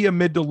maybe a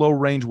mid to low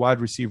range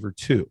wide receiver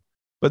 2.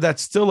 But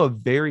that's still a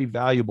very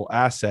valuable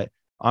asset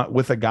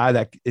with a guy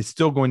that is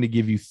still going to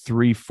give you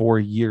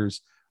 3-4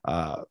 years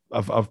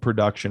of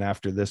production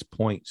after this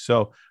point.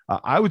 So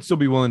I would still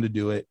be willing to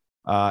do it.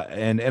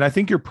 And I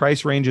think your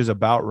price range is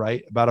about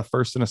right. About a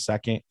first and a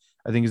second,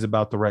 I think is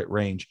about the right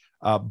range.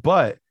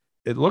 But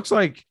it looks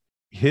like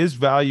his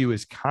value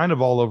is kind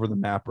of all over the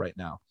map right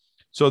now.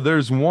 So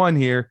there's one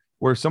here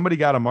where somebody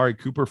got Amari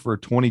Cooper for a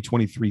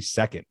 2023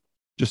 second,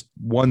 just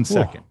 1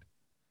 second.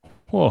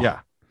 Whoa.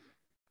 Yeah.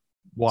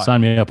 Why?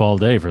 Sign me up all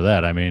day for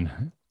that.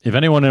 If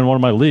anyone in one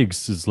of my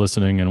leagues is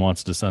listening and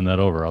wants to send that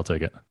over, I'll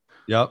take it.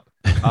 Yep.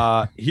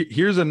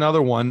 Here's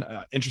another one.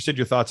 Interested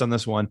your thoughts on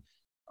this one.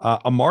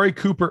 Amari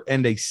Cooper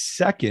and a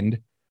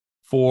second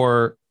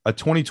for a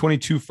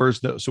 2022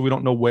 first. So we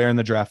don't know where in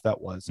the draft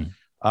that was,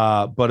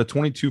 but a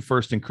 22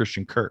 first in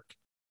Christian Kirk.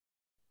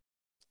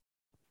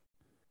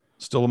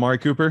 Still Amari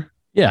Cooper?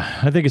 Yeah,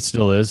 I think it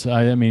still is.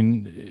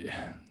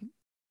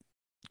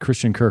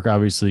 Christian Kirk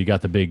obviously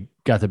got the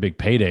big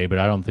payday, but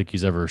I don't think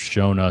he's ever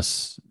shown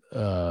us,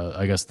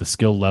 the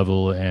skill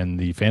level and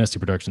the fantasy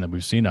production that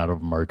we've seen out of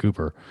Amari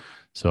Cooper.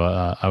 So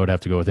I would have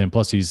to go with him.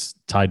 Plus, he's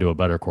tied to a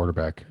better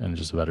quarterback and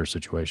just a better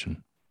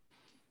situation.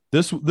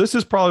 This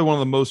is probably one of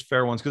the most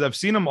fair ones because I've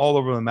seen them all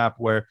over the map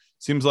where it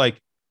seems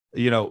like,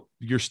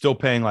 you're still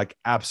paying like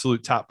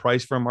absolute top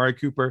price for Amari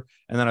Cooper.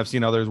 And then I've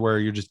seen others where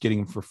you're just getting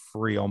him for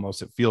free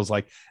almost, it feels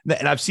like.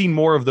 And I've seen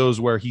more of those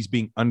where he's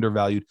being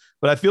undervalued.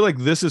 But I feel like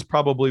this is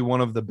probably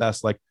one of the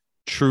best like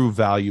true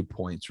value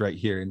points right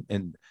here.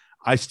 And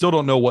I still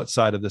don't know what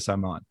side of this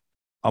I'm on.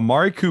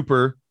 Amari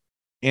Cooper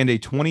and a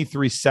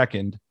 23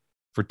 second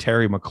for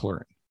Terry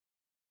McLaurin.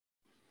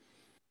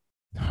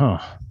 Huh.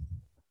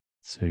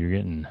 So you're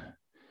getting,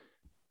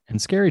 and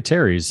Scary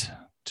Terry's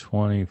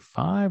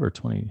 25 or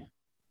 20.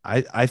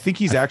 I think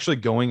he's actually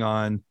going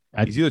on.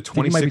 He's either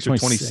 26 or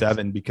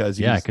 27 because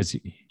he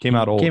came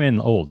out old. Came in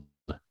old.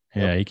 Yeah,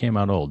 Yep. he came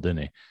out old,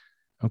 didn't he?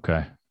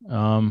 Okay.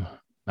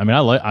 I mean,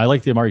 I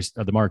like the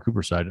Amari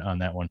Cooper side on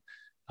that one.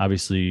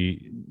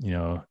 Obviously,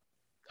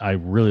 I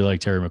really like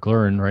Terry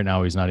McLaurin. Right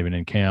now, he's not even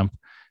in camp,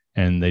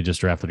 and they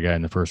just drafted a guy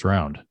in the first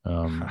round.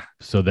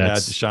 So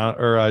that's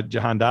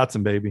Jahan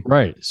Dotson, baby.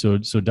 Right. So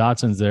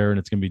Dotson's there, and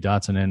it's going to be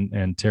Dotson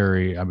and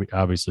Terry. I mean,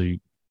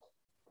 obviously,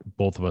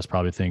 both of us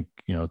probably think,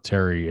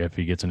 Terry, if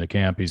he gets into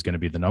camp, he's going to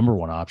be the number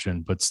one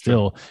option, but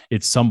still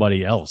it's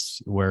somebody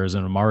else. Whereas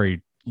in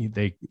Amari,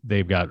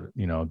 they've got,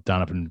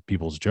 Donovan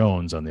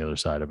Peoples-Jones on the other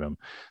side of him.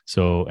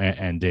 So,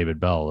 and David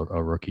Bell,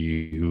 a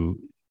rookie who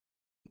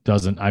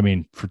doesn't, I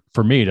mean,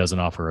 for me, doesn't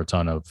offer a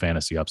ton of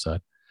fantasy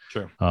upside.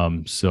 Sure.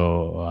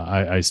 So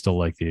I still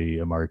like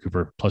the Amari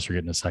Cooper, plus you're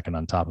getting a second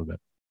on top of it.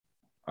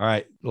 All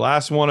right.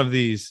 Last one of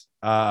these,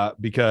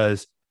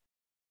 because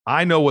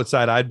I know what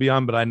side I'd be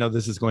on, but I know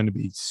this is going to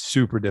be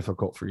super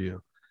difficult for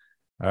you.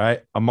 All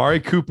right. Amari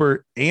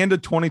Cooper and a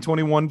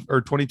 2021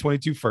 or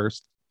 2022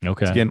 first.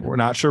 Okay. Again, we're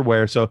not sure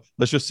where. So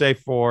let's just say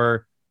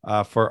for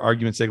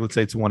argument's sake, let's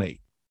say it's 1-8.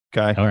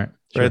 Okay. All right.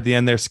 Sure. Right at the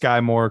end there, Sky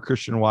Moore,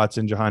 Christian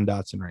Watson, Jahan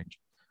Dotson range.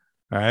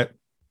 All right.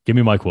 Give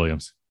me Mike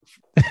Williams.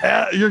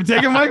 You're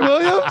taking Mike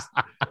Williams?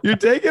 You're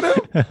taking him?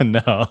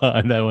 No,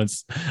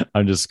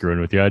 I'm just screwing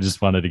with you. I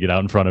just wanted to get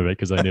out in front of it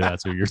because I knew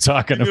that's what you're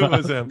talking about. It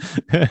was him.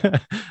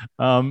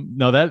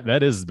 No,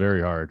 that is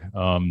very hard.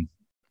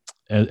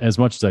 As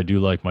much as I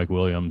do like Mike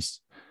Williams,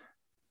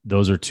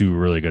 those are two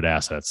really good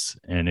assets.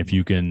 And if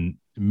you can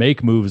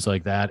make moves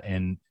like that,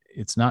 and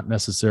you're not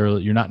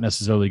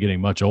necessarily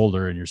getting much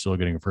older, and you're still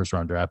getting a first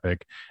round draft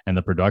pick, and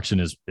the production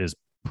is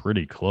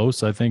pretty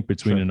close, I think,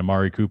 between an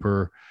Amari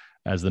Cooper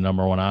as the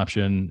number one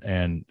option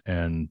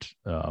and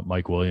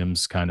Mike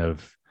Williams kind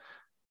of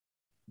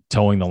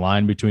towing the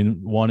line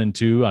between 1 and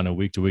 2 on a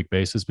week-to-week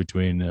basis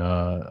between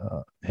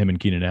him and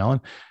Keenan Allen.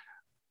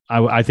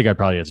 I think I'd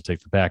probably have to take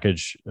the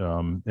package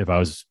if I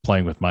was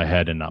playing with my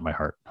head and not my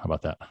heart. How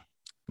about that?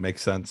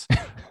 Makes sense.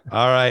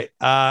 All right.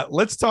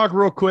 Let's talk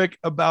real quick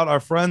about our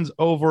friends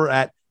over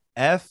at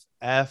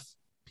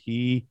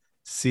FFPC.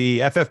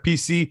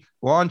 FFPC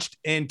launched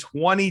in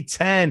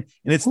 2010,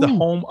 and it's the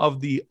home of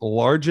the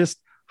largest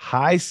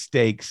high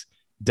stakes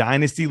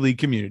dynasty league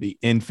community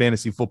in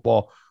fantasy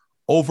football.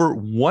 Over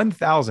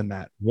 1,000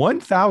 active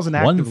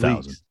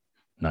leagues.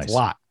 Nice. That's a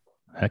lot.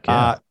 Heck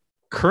yeah.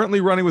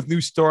 Currently running with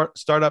new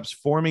startups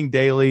forming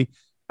daily.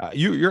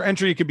 Your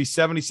entry could be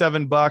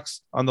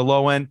 $77 on the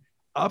low end,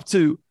 up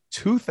to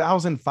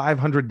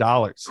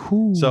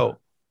 $2,500. So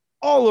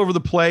all over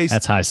the place.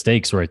 That's high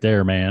stakes right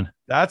there, man.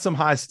 That's some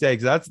high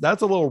stakes. That's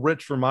a little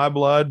rich for my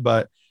blood,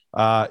 but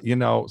some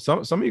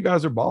of you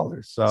guys are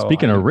ballers. So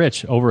speaking of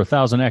rich, over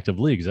 1,000 active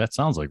leagues. That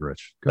sounds like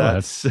rich. Go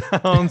ahead.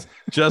 Sounds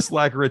just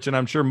like rich, and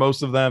I'm sure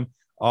most of them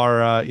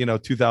are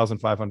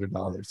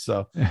 $2,500.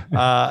 So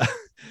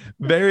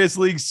various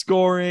league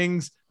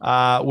scorings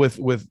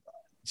with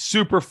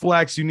super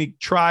flex, unique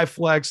tri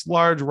flex,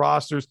 large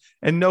rosters,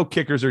 and no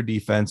kickers or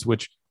defense,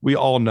 which we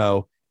all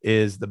know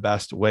is the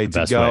best way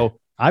to go.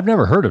 I've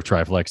never heard of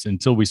Triflex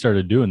until we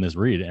started doing this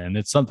read, and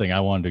it's something I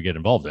wanted to get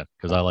involved in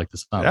because I like the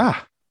sound.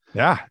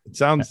 Yeah. It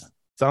sounds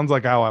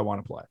like how I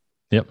want to play.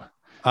 Yep.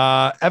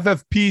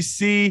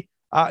 FFPC,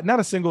 not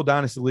a single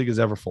dynasty league has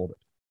ever folded.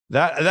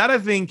 That I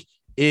think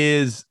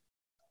is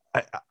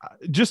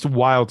just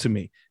wild to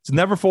me. It's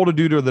never folded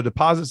due to the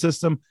deposit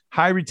system,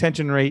 high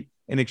retention rate,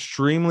 and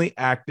extremely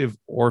active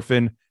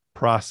orphan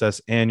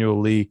process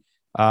annually.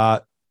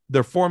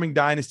 They're forming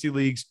dynasty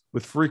leagues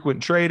with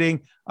frequent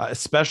trading,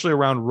 especially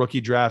around rookie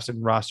drafts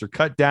and roster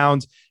cut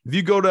downs. If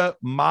you go to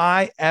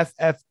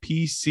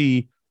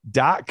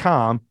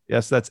myffpc.com,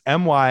 yes, that's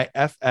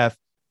myffpc.com,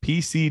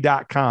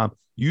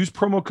 use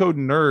promo code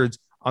NERDS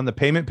on the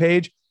payment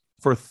page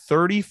for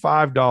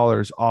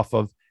 $35 off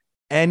of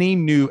any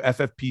new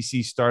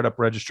FFPC startup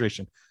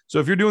registration. So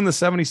if you're doing the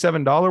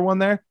 $77 one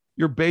there,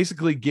 you're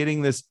basically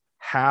getting this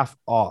half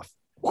off.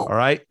 All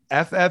right.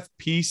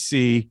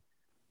 FFPC,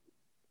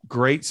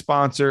 great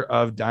sponsor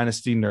of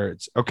Dynasty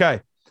Nerds.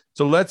 Okay.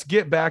 So let's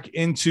get back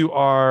into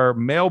our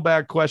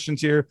mailbag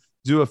questions here.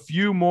 Do a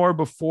few more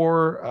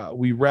before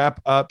we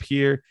wrap up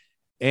here.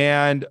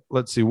 And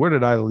let's see, where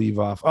did I leave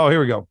off? Oh, here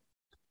we go.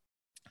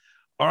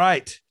 All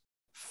right.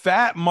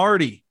 Fat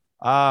Marty.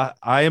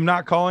 I am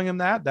not calling him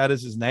that. That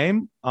is his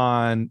name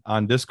on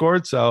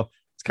Discord. So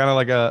it's kind of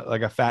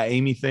like a Fat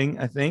Amy thing,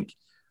 I think.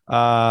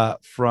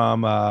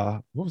 From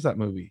what was that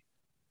movie?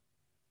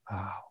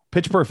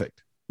 Pitch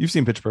Perfect. You've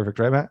seen Pitch Perfect,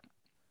 right, Matt?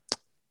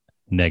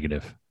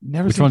 Negative.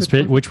 Never. Which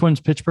one's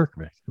Pitch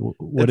Perfect?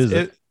 What is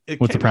it?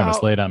 What's the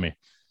premise? Lay it on me.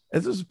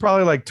 This is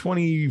probably like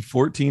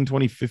 2014,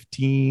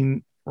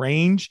 2015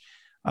 range.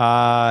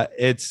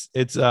 It's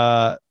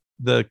the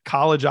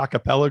college a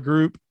cappella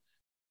group.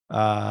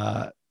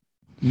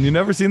 You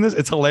never seen this?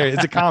 It's hilarious.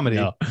 It's a comedy.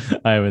 No,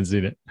 I haven't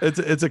seen it.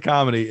 It's a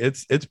comedy.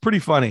 It's pretty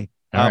funny.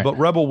 Right. But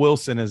Rebel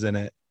Wilson is in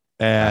it,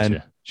 and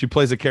Gotcha. She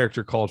plays a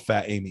character called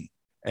Fat Amy,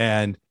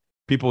 and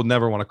people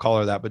never want to call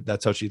her that, but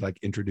that's how she like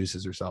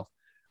introduces herself.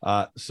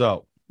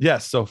 So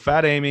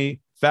Fat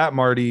Amy, Fat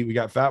Marty. We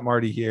got Fat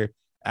Marty here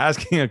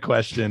asking a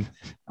question.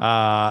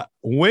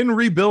 When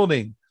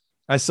rebuilding,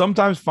 I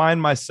sometimes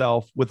find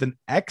myself with an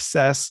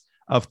excess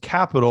of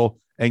capital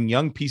and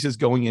young pieces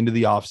going into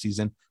the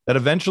offseason that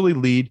eventually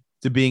lead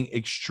to being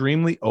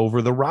extremely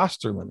over the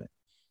roster limit.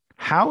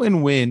 How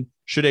and when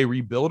should a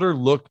rebuilder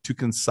look to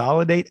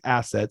consolidate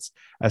assets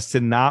as to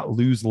not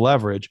lose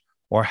leverage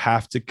or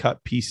have to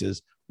cut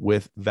pieces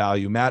with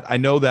value? Matt, I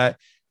know that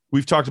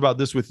we've talked about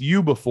this with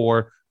you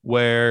before,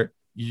 where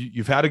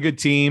you've had a good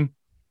team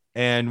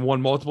and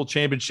won multiple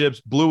championships,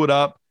 blew it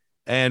up,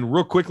 and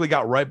real quickly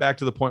got right back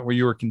to the point where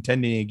you were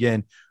contending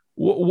again.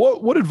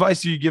 What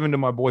advice are you giving to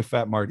my boy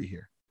Fat Marty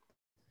here?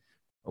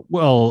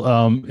 Well,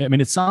 I mean,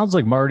 it sounds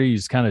like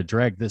Marty's kind of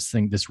dragged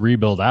this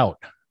rebuild out.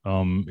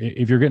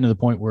 If you're getting to the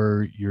point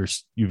where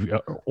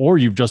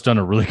you've just done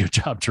a really good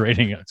job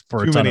trading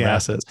for a ton of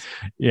assets.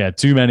 Yeah,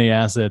 too many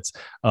assets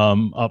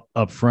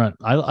up front.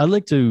 I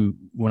like to,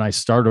 when I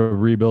start a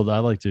rebuild, I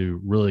like to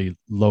really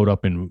load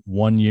up in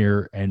 1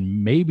 year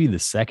and maybe the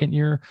second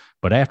year.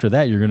 But after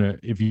that, you're gonna,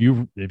 if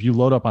you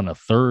load up on a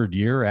third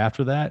year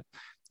after that,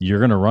 you're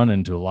going to run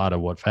into a lot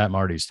of what Fat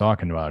Marty's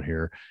talking about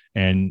here.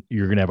 And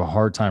you're going to have a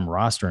hard time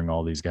rostering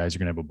all these guys. You're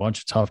going to have a bunch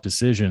of tough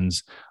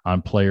decisions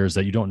on players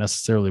that you don't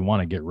necessarily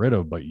want to get rid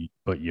of, but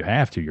you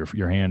have to.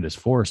 Your hand is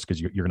forced, because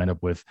you're going to end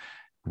up with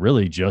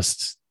really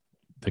just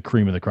the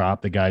cream of the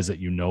crop, the guys that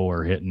you know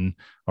are hitting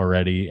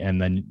already. And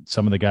then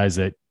some of the guys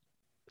that,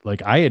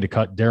 like, I had to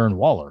cut Darren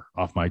Waller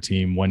off my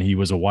team when he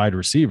was a wide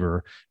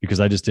receiver because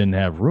I just didn't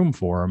have room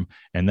for him.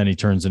 And then he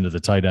turns into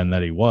the tight end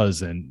that he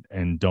was. And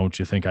don't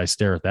you think I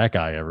stare at that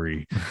guy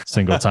every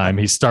single time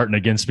he's starting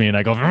against me? And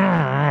I go,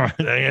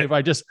 if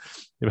I just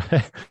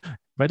had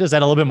a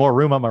little bit more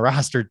room on my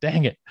roster,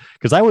 dang it.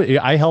 Because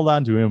I held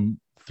on to him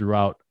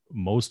throughout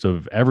most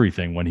of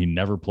everything when he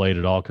never played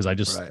at all, because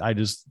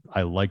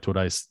I liked what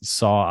I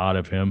saw out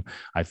of him.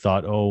 I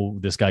thought, oh,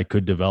 this guy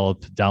could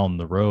develop down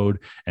the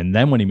road. And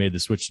then when he made the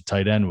switch to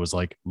tight end, was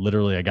like,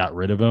 literally I got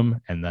rid of him,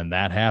 and then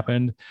that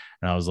happened,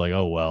 and I was like,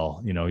 oh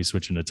well, he's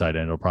switching to tight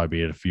end, it'll probably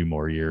be a few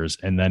more years.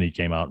 And then he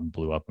came out and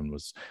blew up and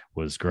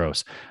was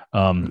gross.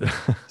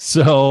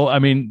 So I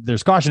mean,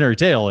 there's cautionary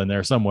tale in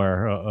there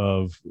somewhere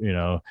of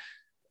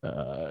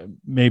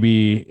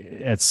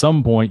maybe at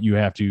some point you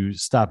have to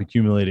stop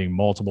accumulating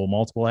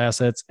multiple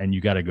assets, and you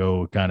got to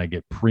go kind of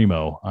get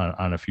primo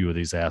on a few of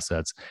these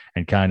assets,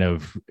 and kind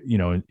of,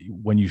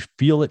 when you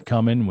feel it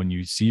coming, when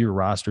you see your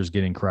rosters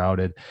getting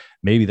crowded,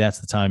 maybe that's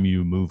the time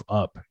you move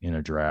up in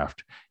a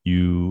draft.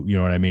 You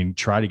know what I mean?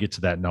 Try to get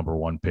to that number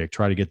one pick,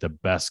 try to get the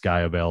best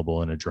guy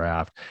available in a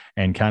draft,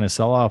 and kind of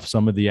sell off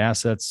some of the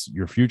assets,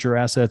 your future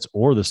assets,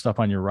 or the stuff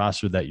on your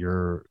roster that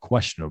you're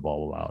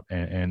questionable about,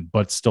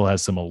 but still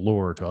has some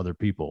allure to other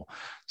people.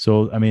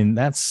 So, I mean,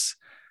 that's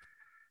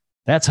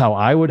how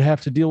I would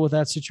have to deal with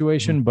that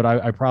situation. But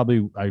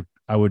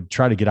I would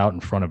try to get out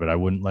in front of it. I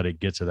wouldn't let it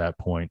get to that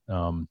point.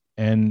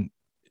 And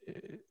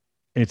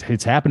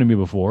it's happened to me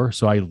before,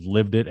 so I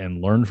lived it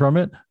and learned from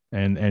it.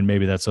 And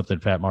maybe that's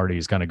something Fat Marty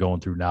is kind of going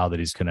through now, that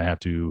he's going to have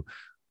to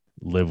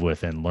live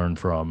with and learn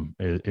from,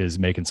 is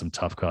making some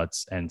tough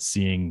cuts and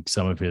seeing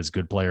some of his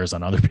good players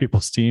on other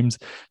people's teams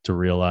to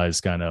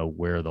realize kind of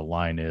where the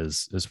line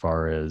is as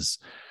far as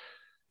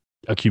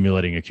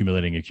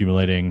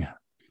accumulating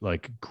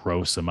like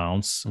gross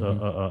amounts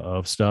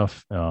of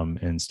stuff,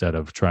 instead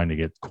of trying to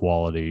get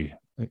quality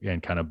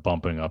and kind of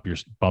bumping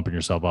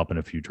yourself up in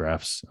a few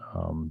drafts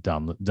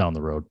down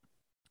the road.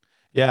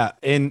 Yeah.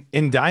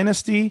 In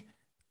Dynasty,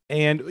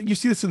 and you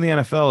see this in the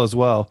NFL as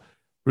well,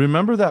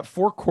 remember that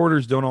 4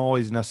 quarters don't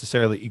always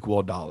necessarily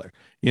equal $1.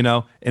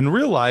 In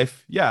real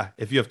life, yeah,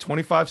 if you have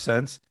 25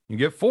 cents, you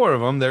get 4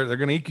 of them, they're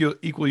going to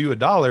equal you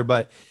 $1.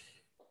 But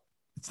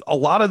it's a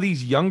lot of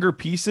these younger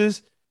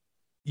pieces,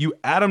 you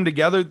add them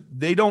together,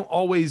 they don't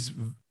always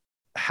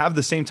have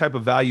the same type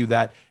of value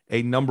that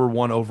a number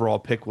 1 overall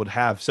pick would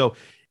have. So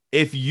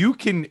if you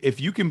can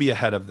be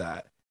ahead of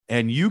that,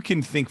 and you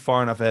can think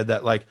far enough ahead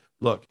that, like,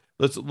 look,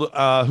 let's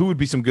who would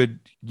be some good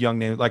young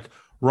names, like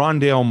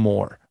Rondale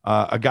Moore,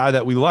 a guy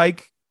that we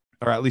like,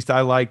 or at least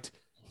I liked.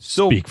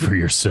 Speak for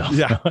yourself.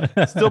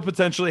 Yeah, still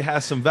potentially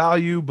has some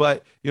value,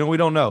 but we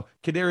don't know.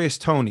 Kadarius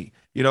Toney,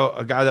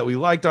 a guy that we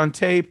liked on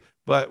tape,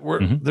 but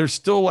there's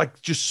still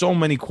like just so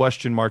many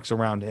question marks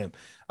around him.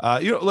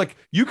 Like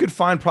you could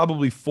find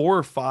probably 4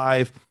 or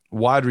 5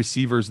 wide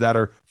receivers that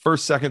are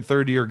first, second,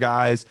 third year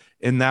guys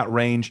in that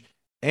range,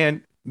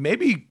 and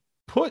maybe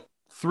put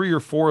 3 or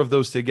 4 of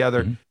those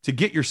together to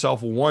get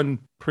yourself one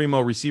primo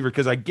receiver.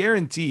 Because I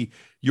guarantee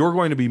you're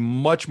going to be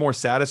much more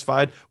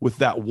satisfied with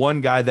that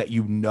one guy that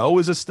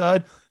is a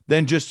stud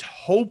than just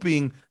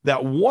hoping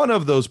that one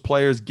of those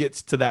players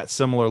gets to that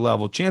similar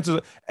level. Chances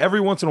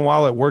every once in a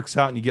while it works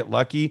out and you get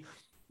lucky,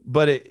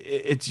 but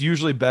it's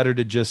usually better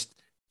to just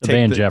the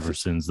Van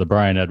Jeffersons, the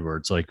Brian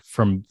Edwards, like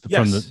from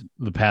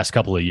the past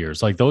couple of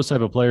years, like those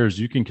type of players,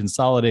 you can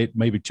consolidate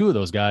maybe 2 of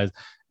those guys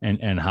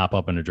and hop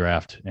up in a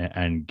draft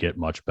and get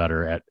much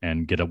better at,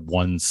 and get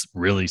one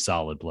really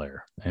solid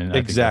player. And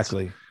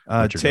exactly.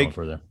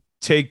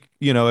 Take,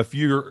 if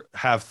you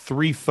have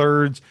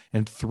 3/3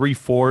 and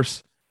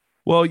 3/4,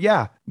 well,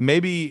 yeah,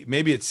 maybe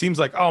it seems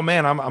like, oh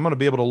man, I'm going to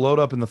be able to load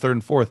up in the 3rd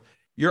and 4th.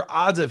 your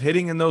odds of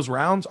hitting in those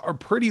rounds are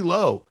pretty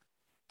low.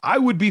 I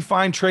would be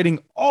fine trading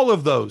all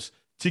of those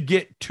to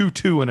get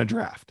 2-2 in a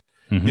draft.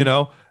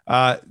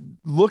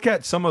 Look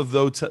at some of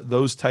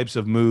those types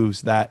of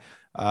moves that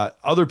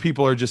other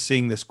people are just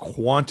seeing this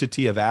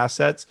quantity of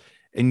assets,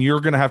 and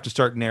you're going to have to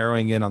start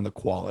narrowing in on the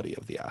quality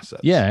of the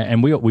assets. Yeah.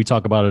 And we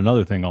talk about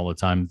another thing all the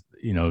time,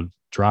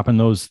 dropping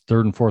those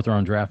 3rd and 4th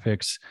round draft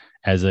picks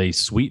as a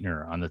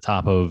sweetener on the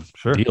top of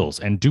deals,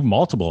 and do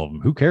multiple of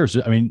them. Who cares?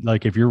 I mean,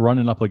 like if you're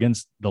running up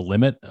against the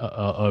limit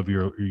of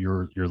your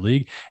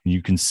league, and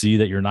you can see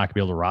that you're not gonna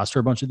be able to roster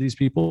a bunch of these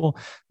people,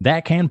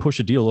 that can push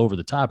a deal over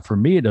the top. For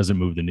me, it doesn't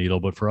move the needle,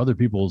 but for other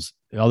people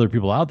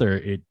out there,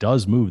 it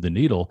does move the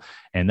needle.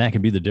 And that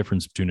can be the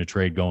difference between a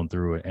trade going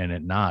through it and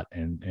it not.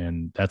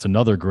 And that's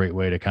another great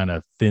way to kind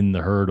of thin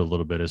the herd a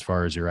little bit as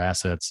far as your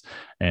assets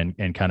and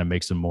kind of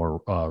make some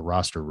more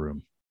roster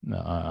room.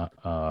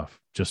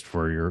 Just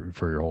for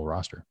your whole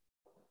roster.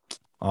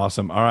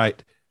 Awesome. All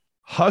right.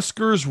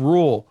 Huskers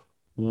rule.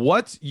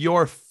 What's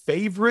your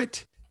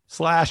favorite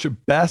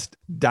 / best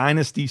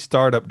dynasty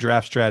startup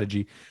draft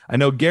strategy? I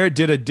know Garrett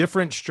did a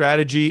different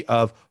strategy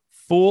of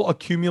full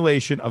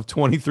accumulation of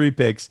 23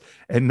 picks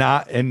and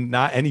not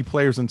any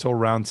players until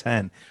round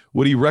 10.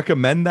 Would he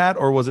recommend that,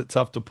 or was it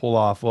tough to pull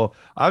off? Well,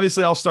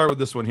 obviously I'll start with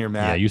this one here,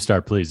 Matt. Yeah, you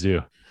start, please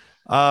do.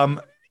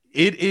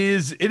 It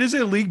is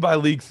a league by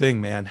league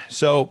thing, man.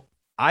 So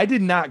I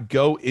did not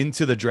go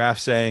into the draft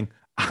saying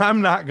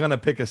I'm not going to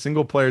pick a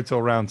single player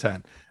till round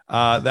 10.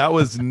 That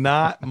was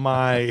not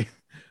my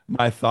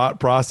thought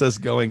process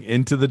going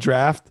into the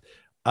draft.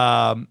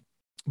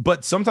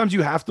 But sometimes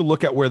you have to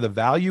look at where the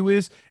value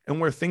is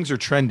and where things are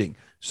trending.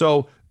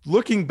 So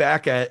looking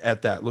back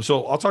at that,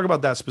 so I'll talk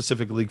about that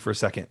specific league for a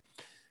second.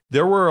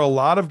 There were a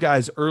lot of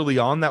guys early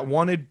on that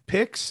wanted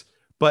picks,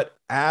 but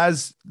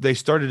as they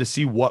started to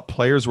see what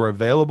players were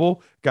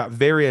available, got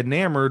very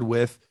enamored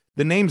with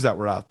the names that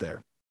were out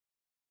there.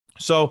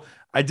 So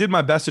I did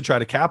my best to try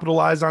to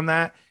capitalize on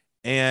that.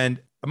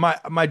 And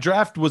my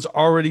draft was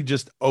already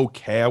just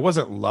okay. I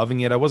wasn't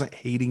loving it. I wasn't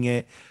hating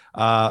it.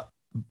 But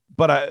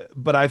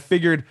I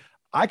figured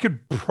I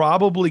could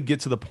probably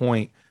get to the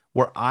point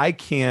where I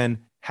can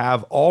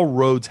have all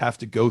roads have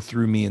to go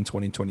through me in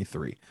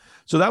 2023.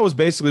 So that was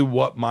basically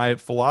what my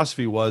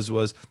philosophy was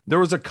there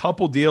was a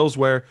couple deals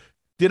where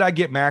did I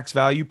get max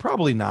value?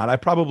 Probably not. I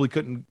probably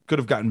could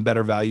have gotten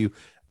better value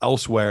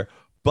elsewhere,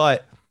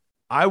 but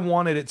I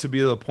wanted it to be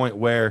to the point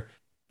where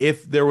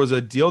if there was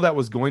a deal that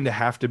was going to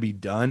have to be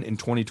done in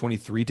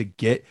 2023 to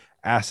get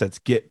assets,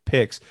 get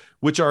picks,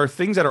 which are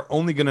things that are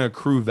only going to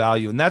accrue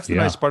value. And that's the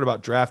nice part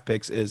about draft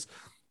picks is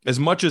as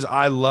much as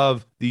I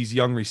love these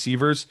young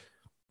receivers,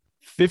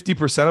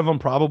 50% of them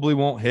probably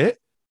won't hit.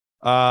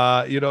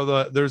 There's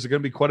going to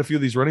be quite a few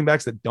of these running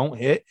backs that don't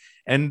hit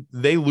and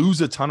they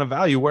lose a ton of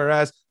value.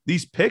 Whereas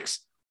these picks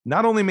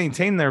not only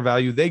maintain their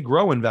value, they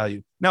grow in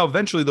value. Now,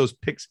 eventually those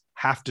picks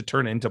have to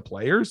turn into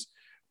players,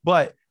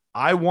 but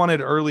I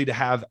wanted early to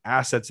have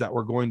assets that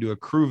were going to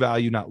accrue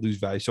value, not lose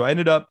value. So I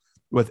ended up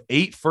with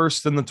 8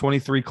 firsts in the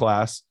 23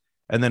 class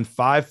and then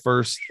 5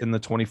 firsts in the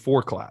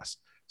 24 class.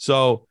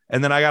 So,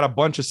 and then I got a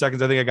bunch of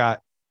seconds. I think I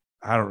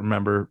don't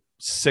remember,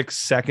 6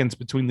 seconds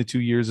between the 2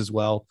 years as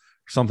well,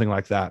 something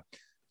like that.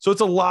 So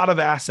it's a lot of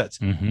assets,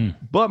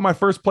 but my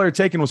first player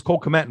taken was Cole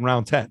Kmet in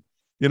round 10,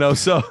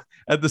 so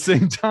at the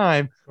same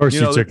time, of course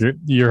you took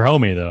your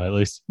homie though, at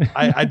least.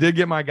 I did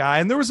get my guy,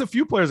 and there was a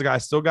few players. I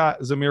still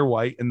got Zamir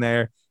White in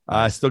there.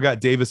 I still got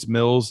Davis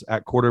Mills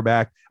at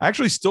quarterback. I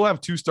actually still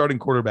have 2 starting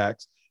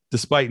quarterbacks,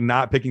 despite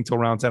not picking till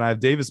round 10. I have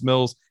Davis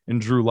Mills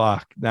and Drew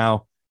Lock.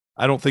 Now,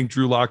 I don't think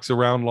Drew Lock's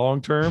around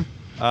long term.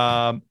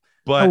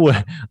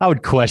 But I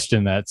would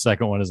question that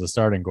second one as a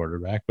starting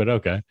quarterback, but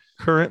okay.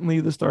 Currently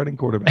the starting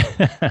quarterback.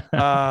 But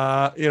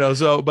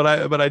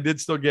I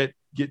did still get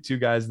 2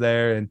 guys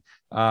there and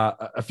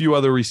a few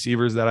other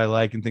receivers that I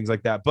like and things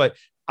like that. But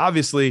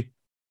obviously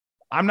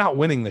I'm not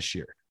winning this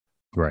year.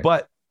 Right.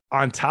 But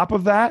on top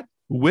of that,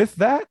 with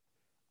that,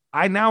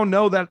 I now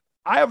know that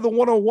I have the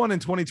 101 in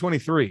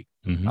 2023.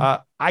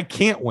 I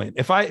can't win.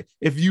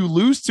 If you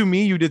lose to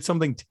me, you did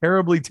something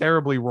terribly,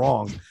 terribly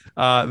wrong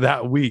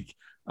that week.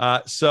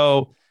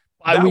 So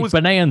that was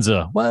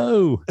bonanza.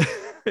 Whoa.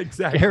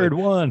 Exactly. Jared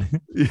won.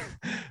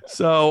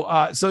 So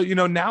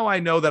now I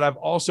know that I've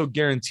also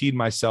guaranteed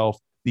myself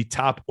the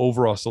top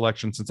overall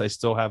selection since I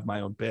still have my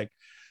own pick.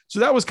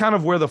 So that was kind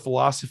of where the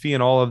philosophy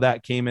and all of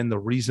that came in, the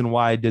reason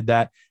why I did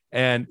that.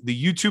 And the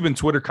YouTube and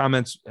Twitter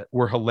comments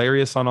were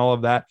hilarious on all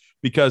of that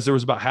because there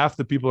was about half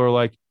the people are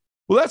like,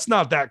 well, that's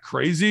not that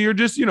crazy. You're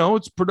just,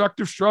 it's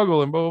productive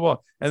struggle and blah, blah,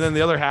 blah. And then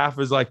the other half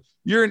is like,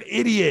 you're an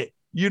idiot.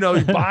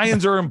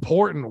 Buy-ins are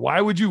important.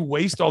 Why would you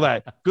waste all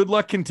that? Good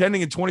luck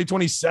contending in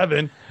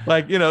 2027.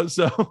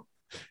 So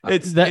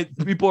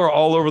people are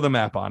all over the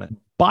map on it.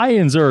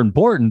 Buy-ins are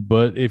important,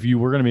 but if you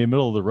were going to be a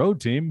middle of the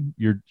road team,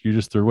 you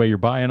just threw away your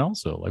buy-in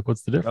also. Like,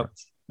 what's the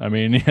difference? Yep. I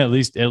mean, at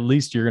least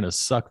you're going to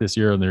suck this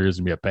year and there is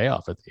going to be a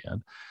payoff at the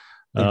end.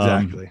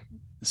 Exactly.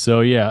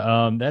 So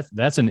yeah,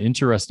 that's an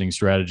interesting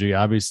strategy.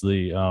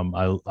 Obviously,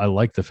 I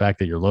like the fact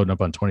that you're loading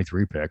up on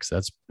 23 picks.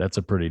 That's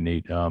a pretty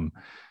neat,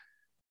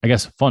 I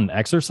guess, fun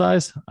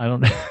exercise. I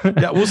don't know.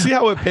 Yeah, we'll see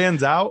how it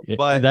pans out,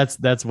 but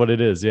that's what it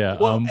is. Yeah.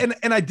 Well,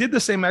 and I did the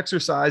same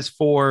exercise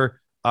for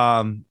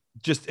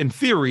just in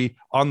theory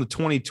on the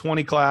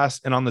 2020 class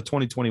and on the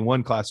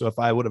 2021 class. So if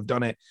I would have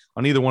done it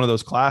on either one of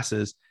those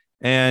classes,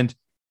 and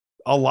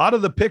a lot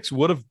of the picks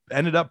would have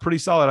ended up pretty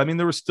solid. I mean,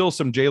 there was still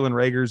some Jalen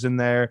Ragers in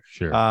there.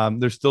 Sure.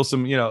 There's still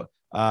some,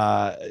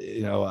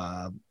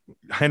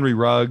 Henry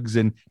Ruggs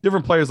and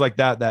different players like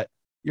that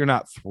you're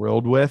not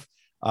thrilled with.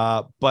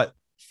 But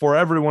for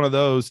every one of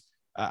those,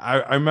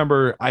 I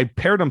remember I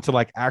paired them to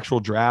like actual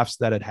drafts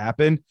that had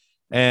happened.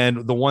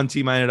 And the one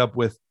team I ended up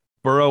with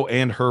Burrow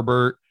and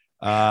Herbert.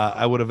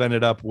 I would have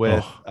ended up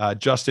with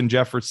Justin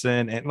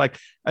Jefferson.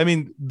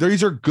 And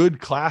these are good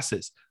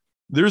classes.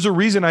 There's a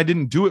reason I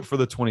didn't do it for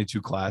the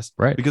 22 class,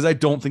 right? Because I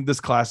don't think this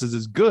class is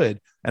as good,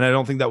 and I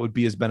don't think that would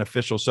be as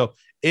beneficial. So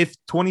if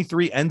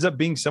 23 ends up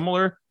being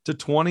similar to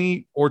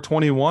 20 or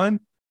 21,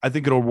 I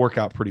think it'll work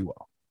out pretty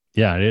well.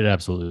 Yeah, it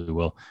absolutely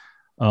will.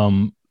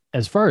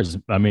 As far as,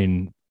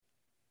 the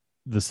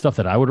stuff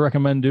that I would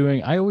recommend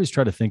doing, I always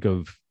try to think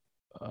of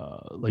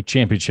like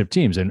championship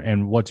teams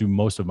and what do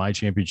most of my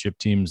championship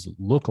teams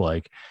look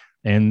like.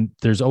 And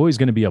there's always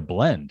going to be a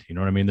blend. You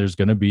know what I mean? There's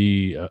going to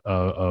be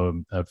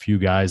a few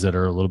guys that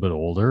are a little bit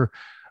older,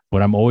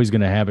 but I'm always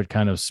going to have it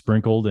kind of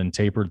sprinkled and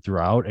tapered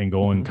throughout and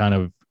going kind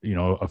of,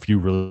 a few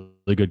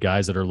really good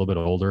guys that are a little bit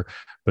older,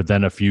 but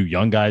then a few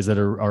young guys that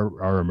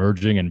are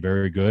emerging and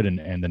very good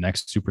and the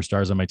next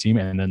superstars on my team.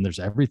 And then there's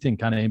everything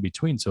kind of in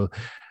between. So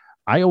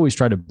I always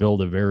try to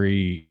build a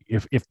very,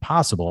 if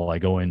possible, I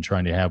go in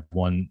trying to have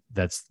one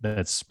that's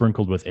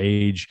sprinkled with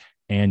age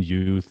and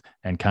youth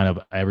and kind of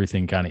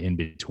everything kind of in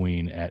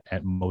between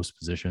at most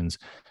positions.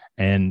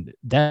 And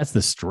that's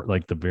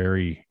the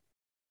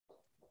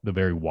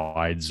very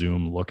wide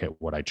zoom look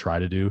at what I try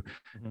to do.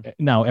 Mm-hmm.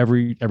 Now,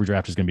 every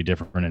draft is going to be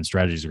different and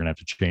strategies are going to have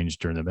to change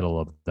during the middle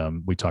of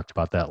them. We talked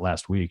about that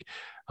last week.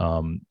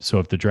 So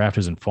if the draft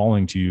isn't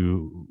falling to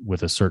you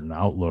with a certain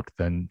outlook,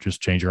 then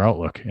just change your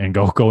outlook and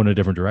go in a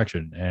different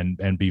direction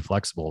and be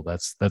flexible.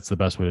 That's the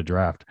best way to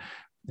draft.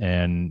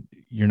 And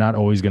you're not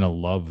always going to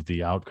love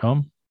the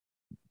outcome,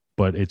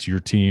 but it's your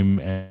team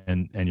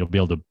and you'll be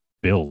able to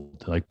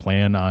build, like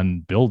plan on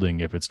building.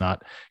 If it's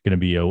not going to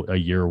be a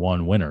year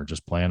one winner,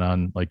 just plan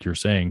on, like you're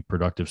saying,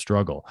 productive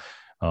struggle.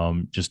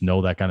 Just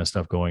know that kind of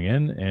stuff going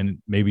in.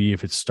 And maybe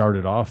if it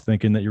started off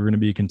thinking that you're going to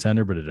be a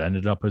contender, but it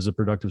ended up as a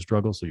productive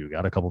struggle, so you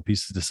got a couple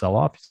pieces to sell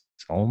off,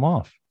 sell them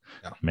off.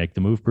 Yeah. Make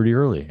the move pretty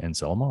early and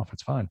sell them off.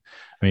 It's fine.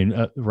 I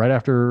mean, right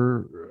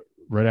after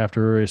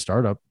a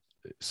startup,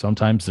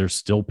 sometimes there's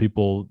still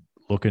people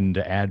looking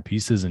to add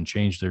pieces and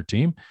change their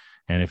team.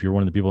 And if you're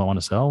one of the people that want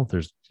to sell,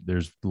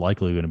 there's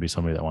likely going to be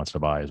somebody that wants to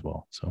buy as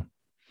well. So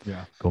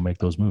yeah, go make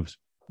those moves.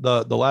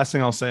 The last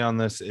thing I'll say on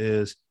this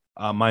is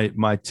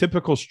my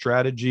typical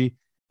strategy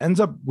ends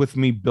up with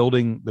me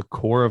building the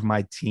core of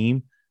my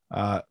team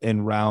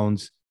in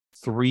rounds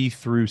 3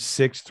 through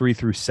 6, 3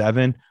 through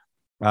 7.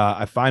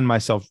 I find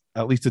myself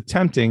at least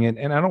attempting,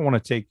 and I don't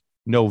want to take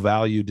no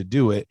value to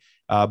do it,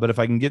 but if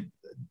I can get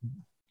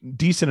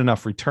decent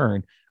enough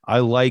return, I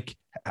like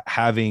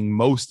having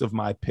most of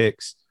my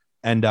picks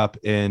end up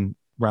in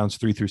rounds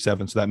 3 through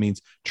 7. So that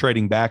means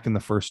trading back in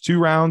the first 2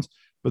 rounds,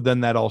 but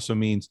then that also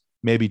means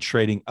maybe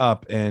trading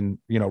up in,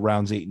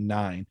 rounds 8 and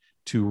 9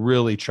 to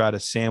really try to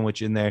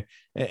sandwich in there.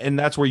 And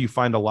that's where you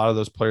find a lot of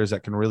those players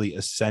that can really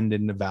ascend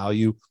into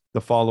value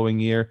the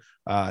following year.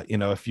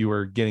 If you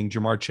were getting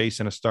Jamar Chase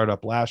in a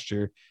startup last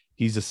year,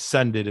 he's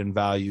ascended in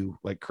value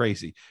like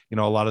crazy.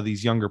 A lot of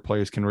these younger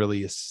players can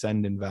really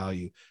ascend in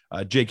value.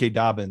 J.K.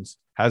 Dobbins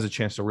has a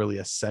chance to really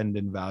ascend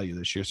in value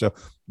this year. So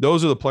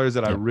those are the players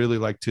that I really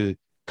like to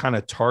kind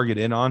of target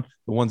in on,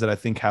 the ones that I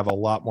think have a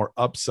lot more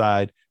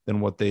upside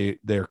than what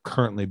they're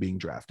currently being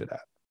drafted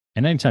at.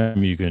 And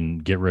anytime you can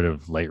get rid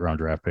of late round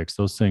draft picks,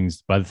 those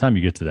things, by the time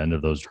you get to the end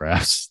of those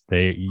drafts,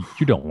 you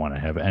don't want to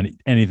have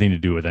anything to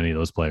do with any of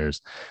those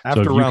players.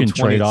 After so if round you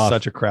can 20, trade off,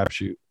 such a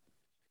crapshoot.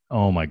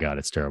 Oh my God,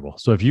 it's terrible.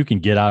 So if you can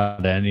get out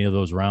of any of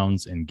those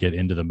rounds and get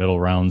into the middle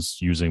rounds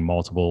using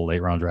multiple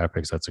late round draft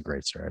picks, that's a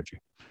great strategy.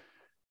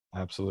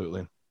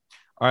 Absolutely.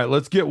 All right,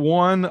 let's get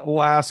one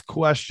last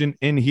question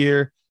in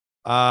here.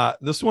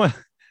 This one's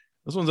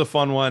a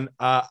fun one.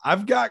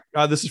 I've got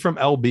this is from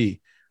LB.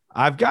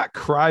 I've got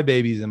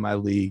crybabies in my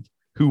league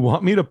who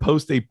want me to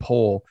post a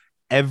poll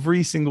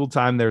every single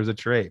time there's a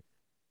trade.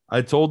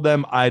 I told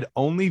them I'd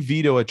only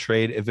veto a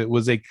trade if it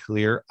was a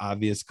clear,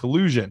 obvious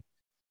collusion.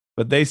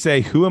 But they say,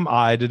 who am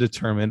I to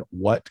determine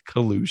what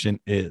collusion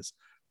is?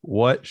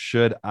 What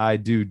should I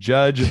do?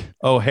 Judge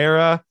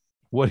O'Hara,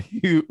 what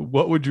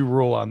would you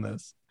rule on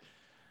this?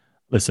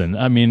 Listen,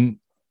 I mean,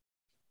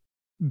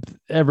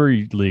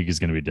 every league is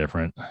going to be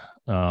different.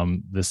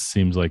 This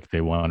seems like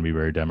they want to be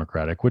very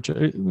democratic, which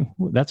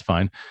that's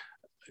fine.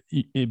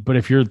 But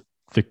if you're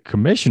the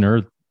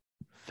commissioner,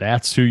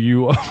 that's who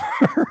you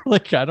are.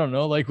 Like, I don't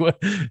know, like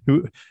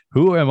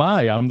who am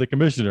I? I'm the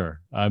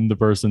commissioner. I'm the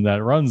person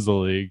that runs the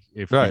league.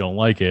 If you don't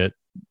like it,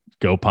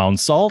 go pound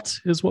salt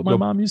is what my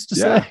mom used to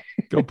say.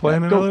 Go play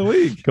in another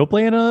league. Go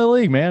play in another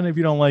league, man. If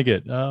you don't like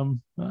it.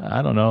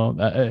 I don't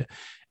know.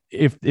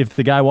 If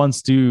the guy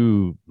wants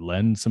to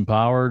lend some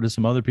power to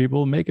some other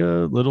people, make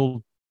a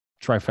little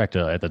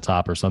trifecta at the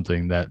top or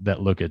something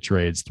that look at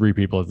trades, 3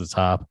 people at the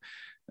top,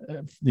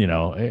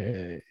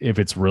 if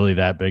it's really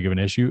that big of an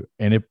issue.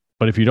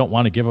 But if you don't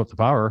want to give up the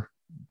power,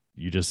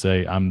 you just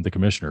say, I'm the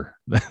commissioner.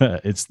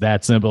 It's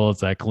that simple.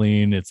 It's that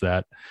clean. It's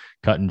that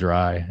cut and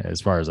dry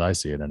as far as I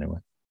see it anyway.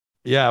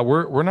 Yeah,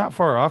 we're not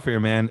far off here,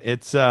 man.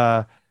 It's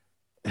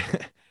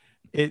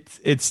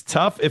it's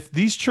tough. If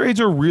these trades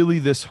are really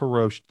this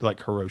ferocious,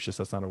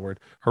 that's not a word.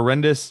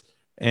 Horrendous,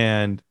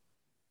 and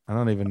I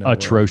don't even know.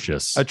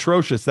 Atrocious.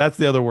 Atrocious. That's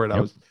the other word. Yep.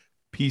 I was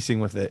piecing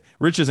with it.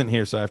 Rich isn't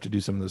here, so I have to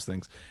do some of those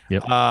things.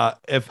 Yep. I'll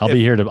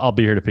be here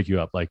to pick you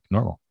up like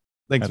normal.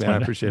 Thanks, man. I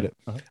appreciate it.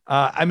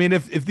 I mean,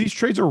 if these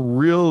trades are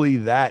really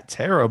that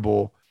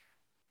terrible,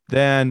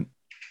 then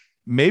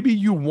maybe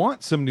you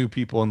want some new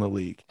people in the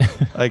league.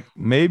 Like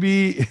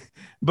maybe,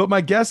 but my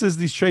guess is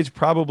these trades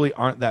probably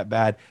aren't that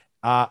bad.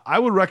 I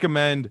would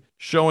recommend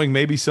showing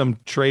maybe some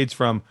trades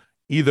from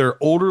either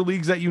older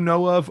leagues that you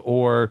know of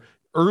or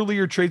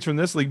earlier trades from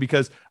this league,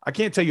 because I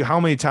can't tell you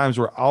how many times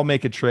where I'll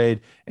make a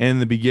trade and in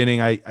the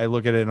beginning I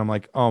look at it and I'm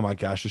like, oh my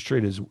gosh, this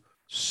trade is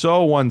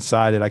so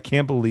one-sided. I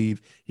can't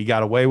believe he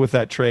got away with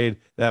that trade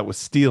that was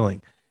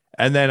stealing.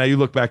 And then you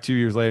look back 2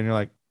 years later and you're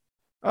like,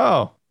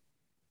 oh,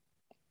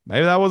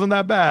 maybe that wasn't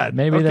that bad.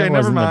 Maybe that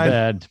wasn't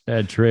a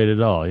bad trade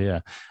at all. Yeah.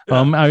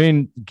 I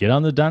mean, get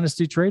on the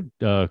Dynasty trade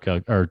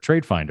or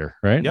Trade Finder,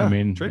 right? Yeah, I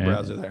mean, trade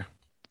browser there.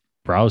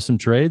 Browse some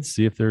trades,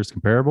 see if there's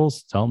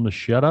comparables, tell them to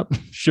shut up,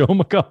 show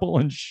them a couple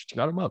and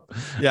shut them up.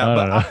 Yeah,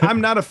 but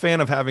I'm not a fan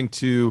of having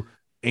to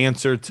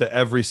answer to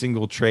every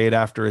single trade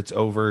after it's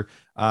over.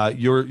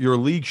 Your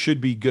league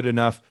should be good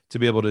enough to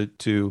be able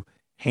to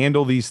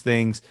handle these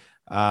things.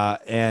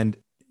 And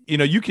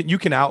you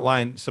can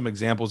outline some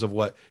examples of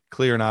what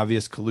clear and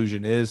obvious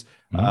collusion is.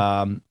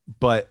 Mm-hmm.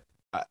 But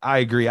I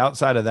agree.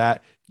 Outside of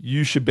that,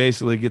 you should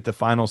basically get the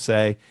final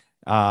say.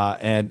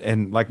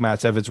 And like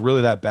Matt said, if it's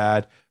really that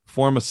bad,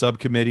 form a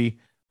subcommittee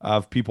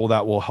of people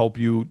that will help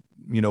you,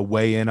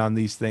 weigh in on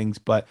these things.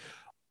 But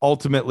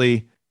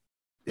ultimately,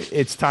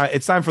 it's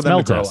time for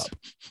them to grow up.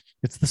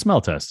 It's the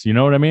smell test. You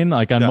know what I mean?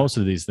 Like on most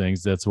of these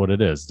things, that's what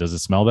it is. Does it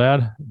smell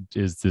bad?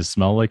 Does this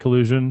smell like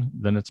collusion?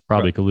 Then it's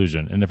probably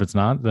collusion. And if it's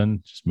not,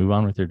 then just move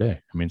on with your day.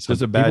 I mean,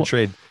 it's a bad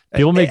trade.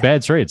 People make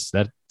bad trades.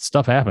 That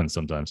stuff happens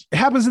sometimes. It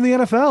happens in the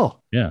NFL.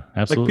 Yeah,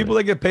 absolutely. Like people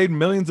that get paid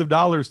millions of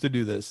dollars to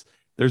do this,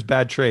 there's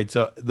bad trades.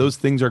 So those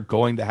things are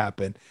going to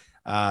happen.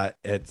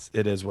 It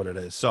is what it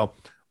is. So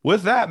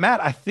with that,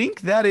 Matt, I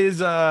think that is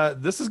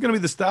this is going to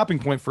be the stopping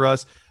point for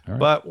us. Right.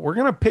 But we're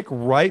going to pick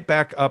right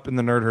back up in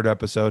the NerdHerd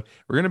episode.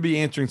 We're going to be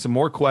answering some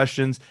more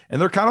questions,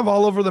 and they're kind of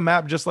all over the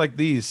map, just like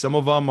these. Some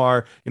of them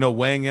are,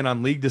 weighing in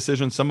on league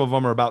decisions. Some of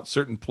them are about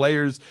certain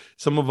players.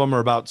 Some of them are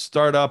about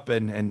startup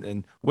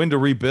and when to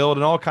rebuild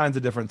and all kinds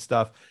of different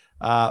stuff.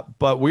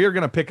 But we are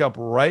going to pick up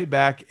right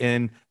back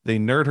in the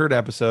NerdHerd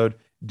episode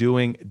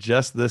doing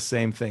just the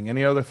same thing.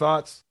 Any other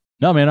thoughts?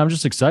 No, man, I'm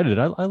just excited.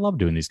 I love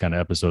doing these kind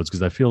of episodes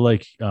because I feel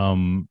like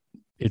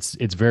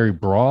it's very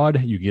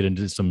broad. You get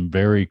into some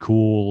very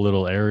cool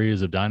little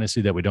areas of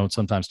Dynasty that we don't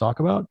sometimes talk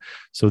about.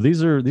 So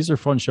these are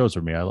fun shows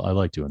for me. I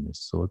like doing this.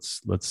 So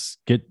let's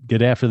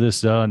get after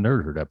this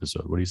NerdHerd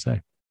episode. What do you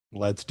say?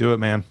 Let's do it,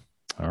 man.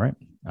 All right.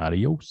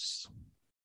 Adios.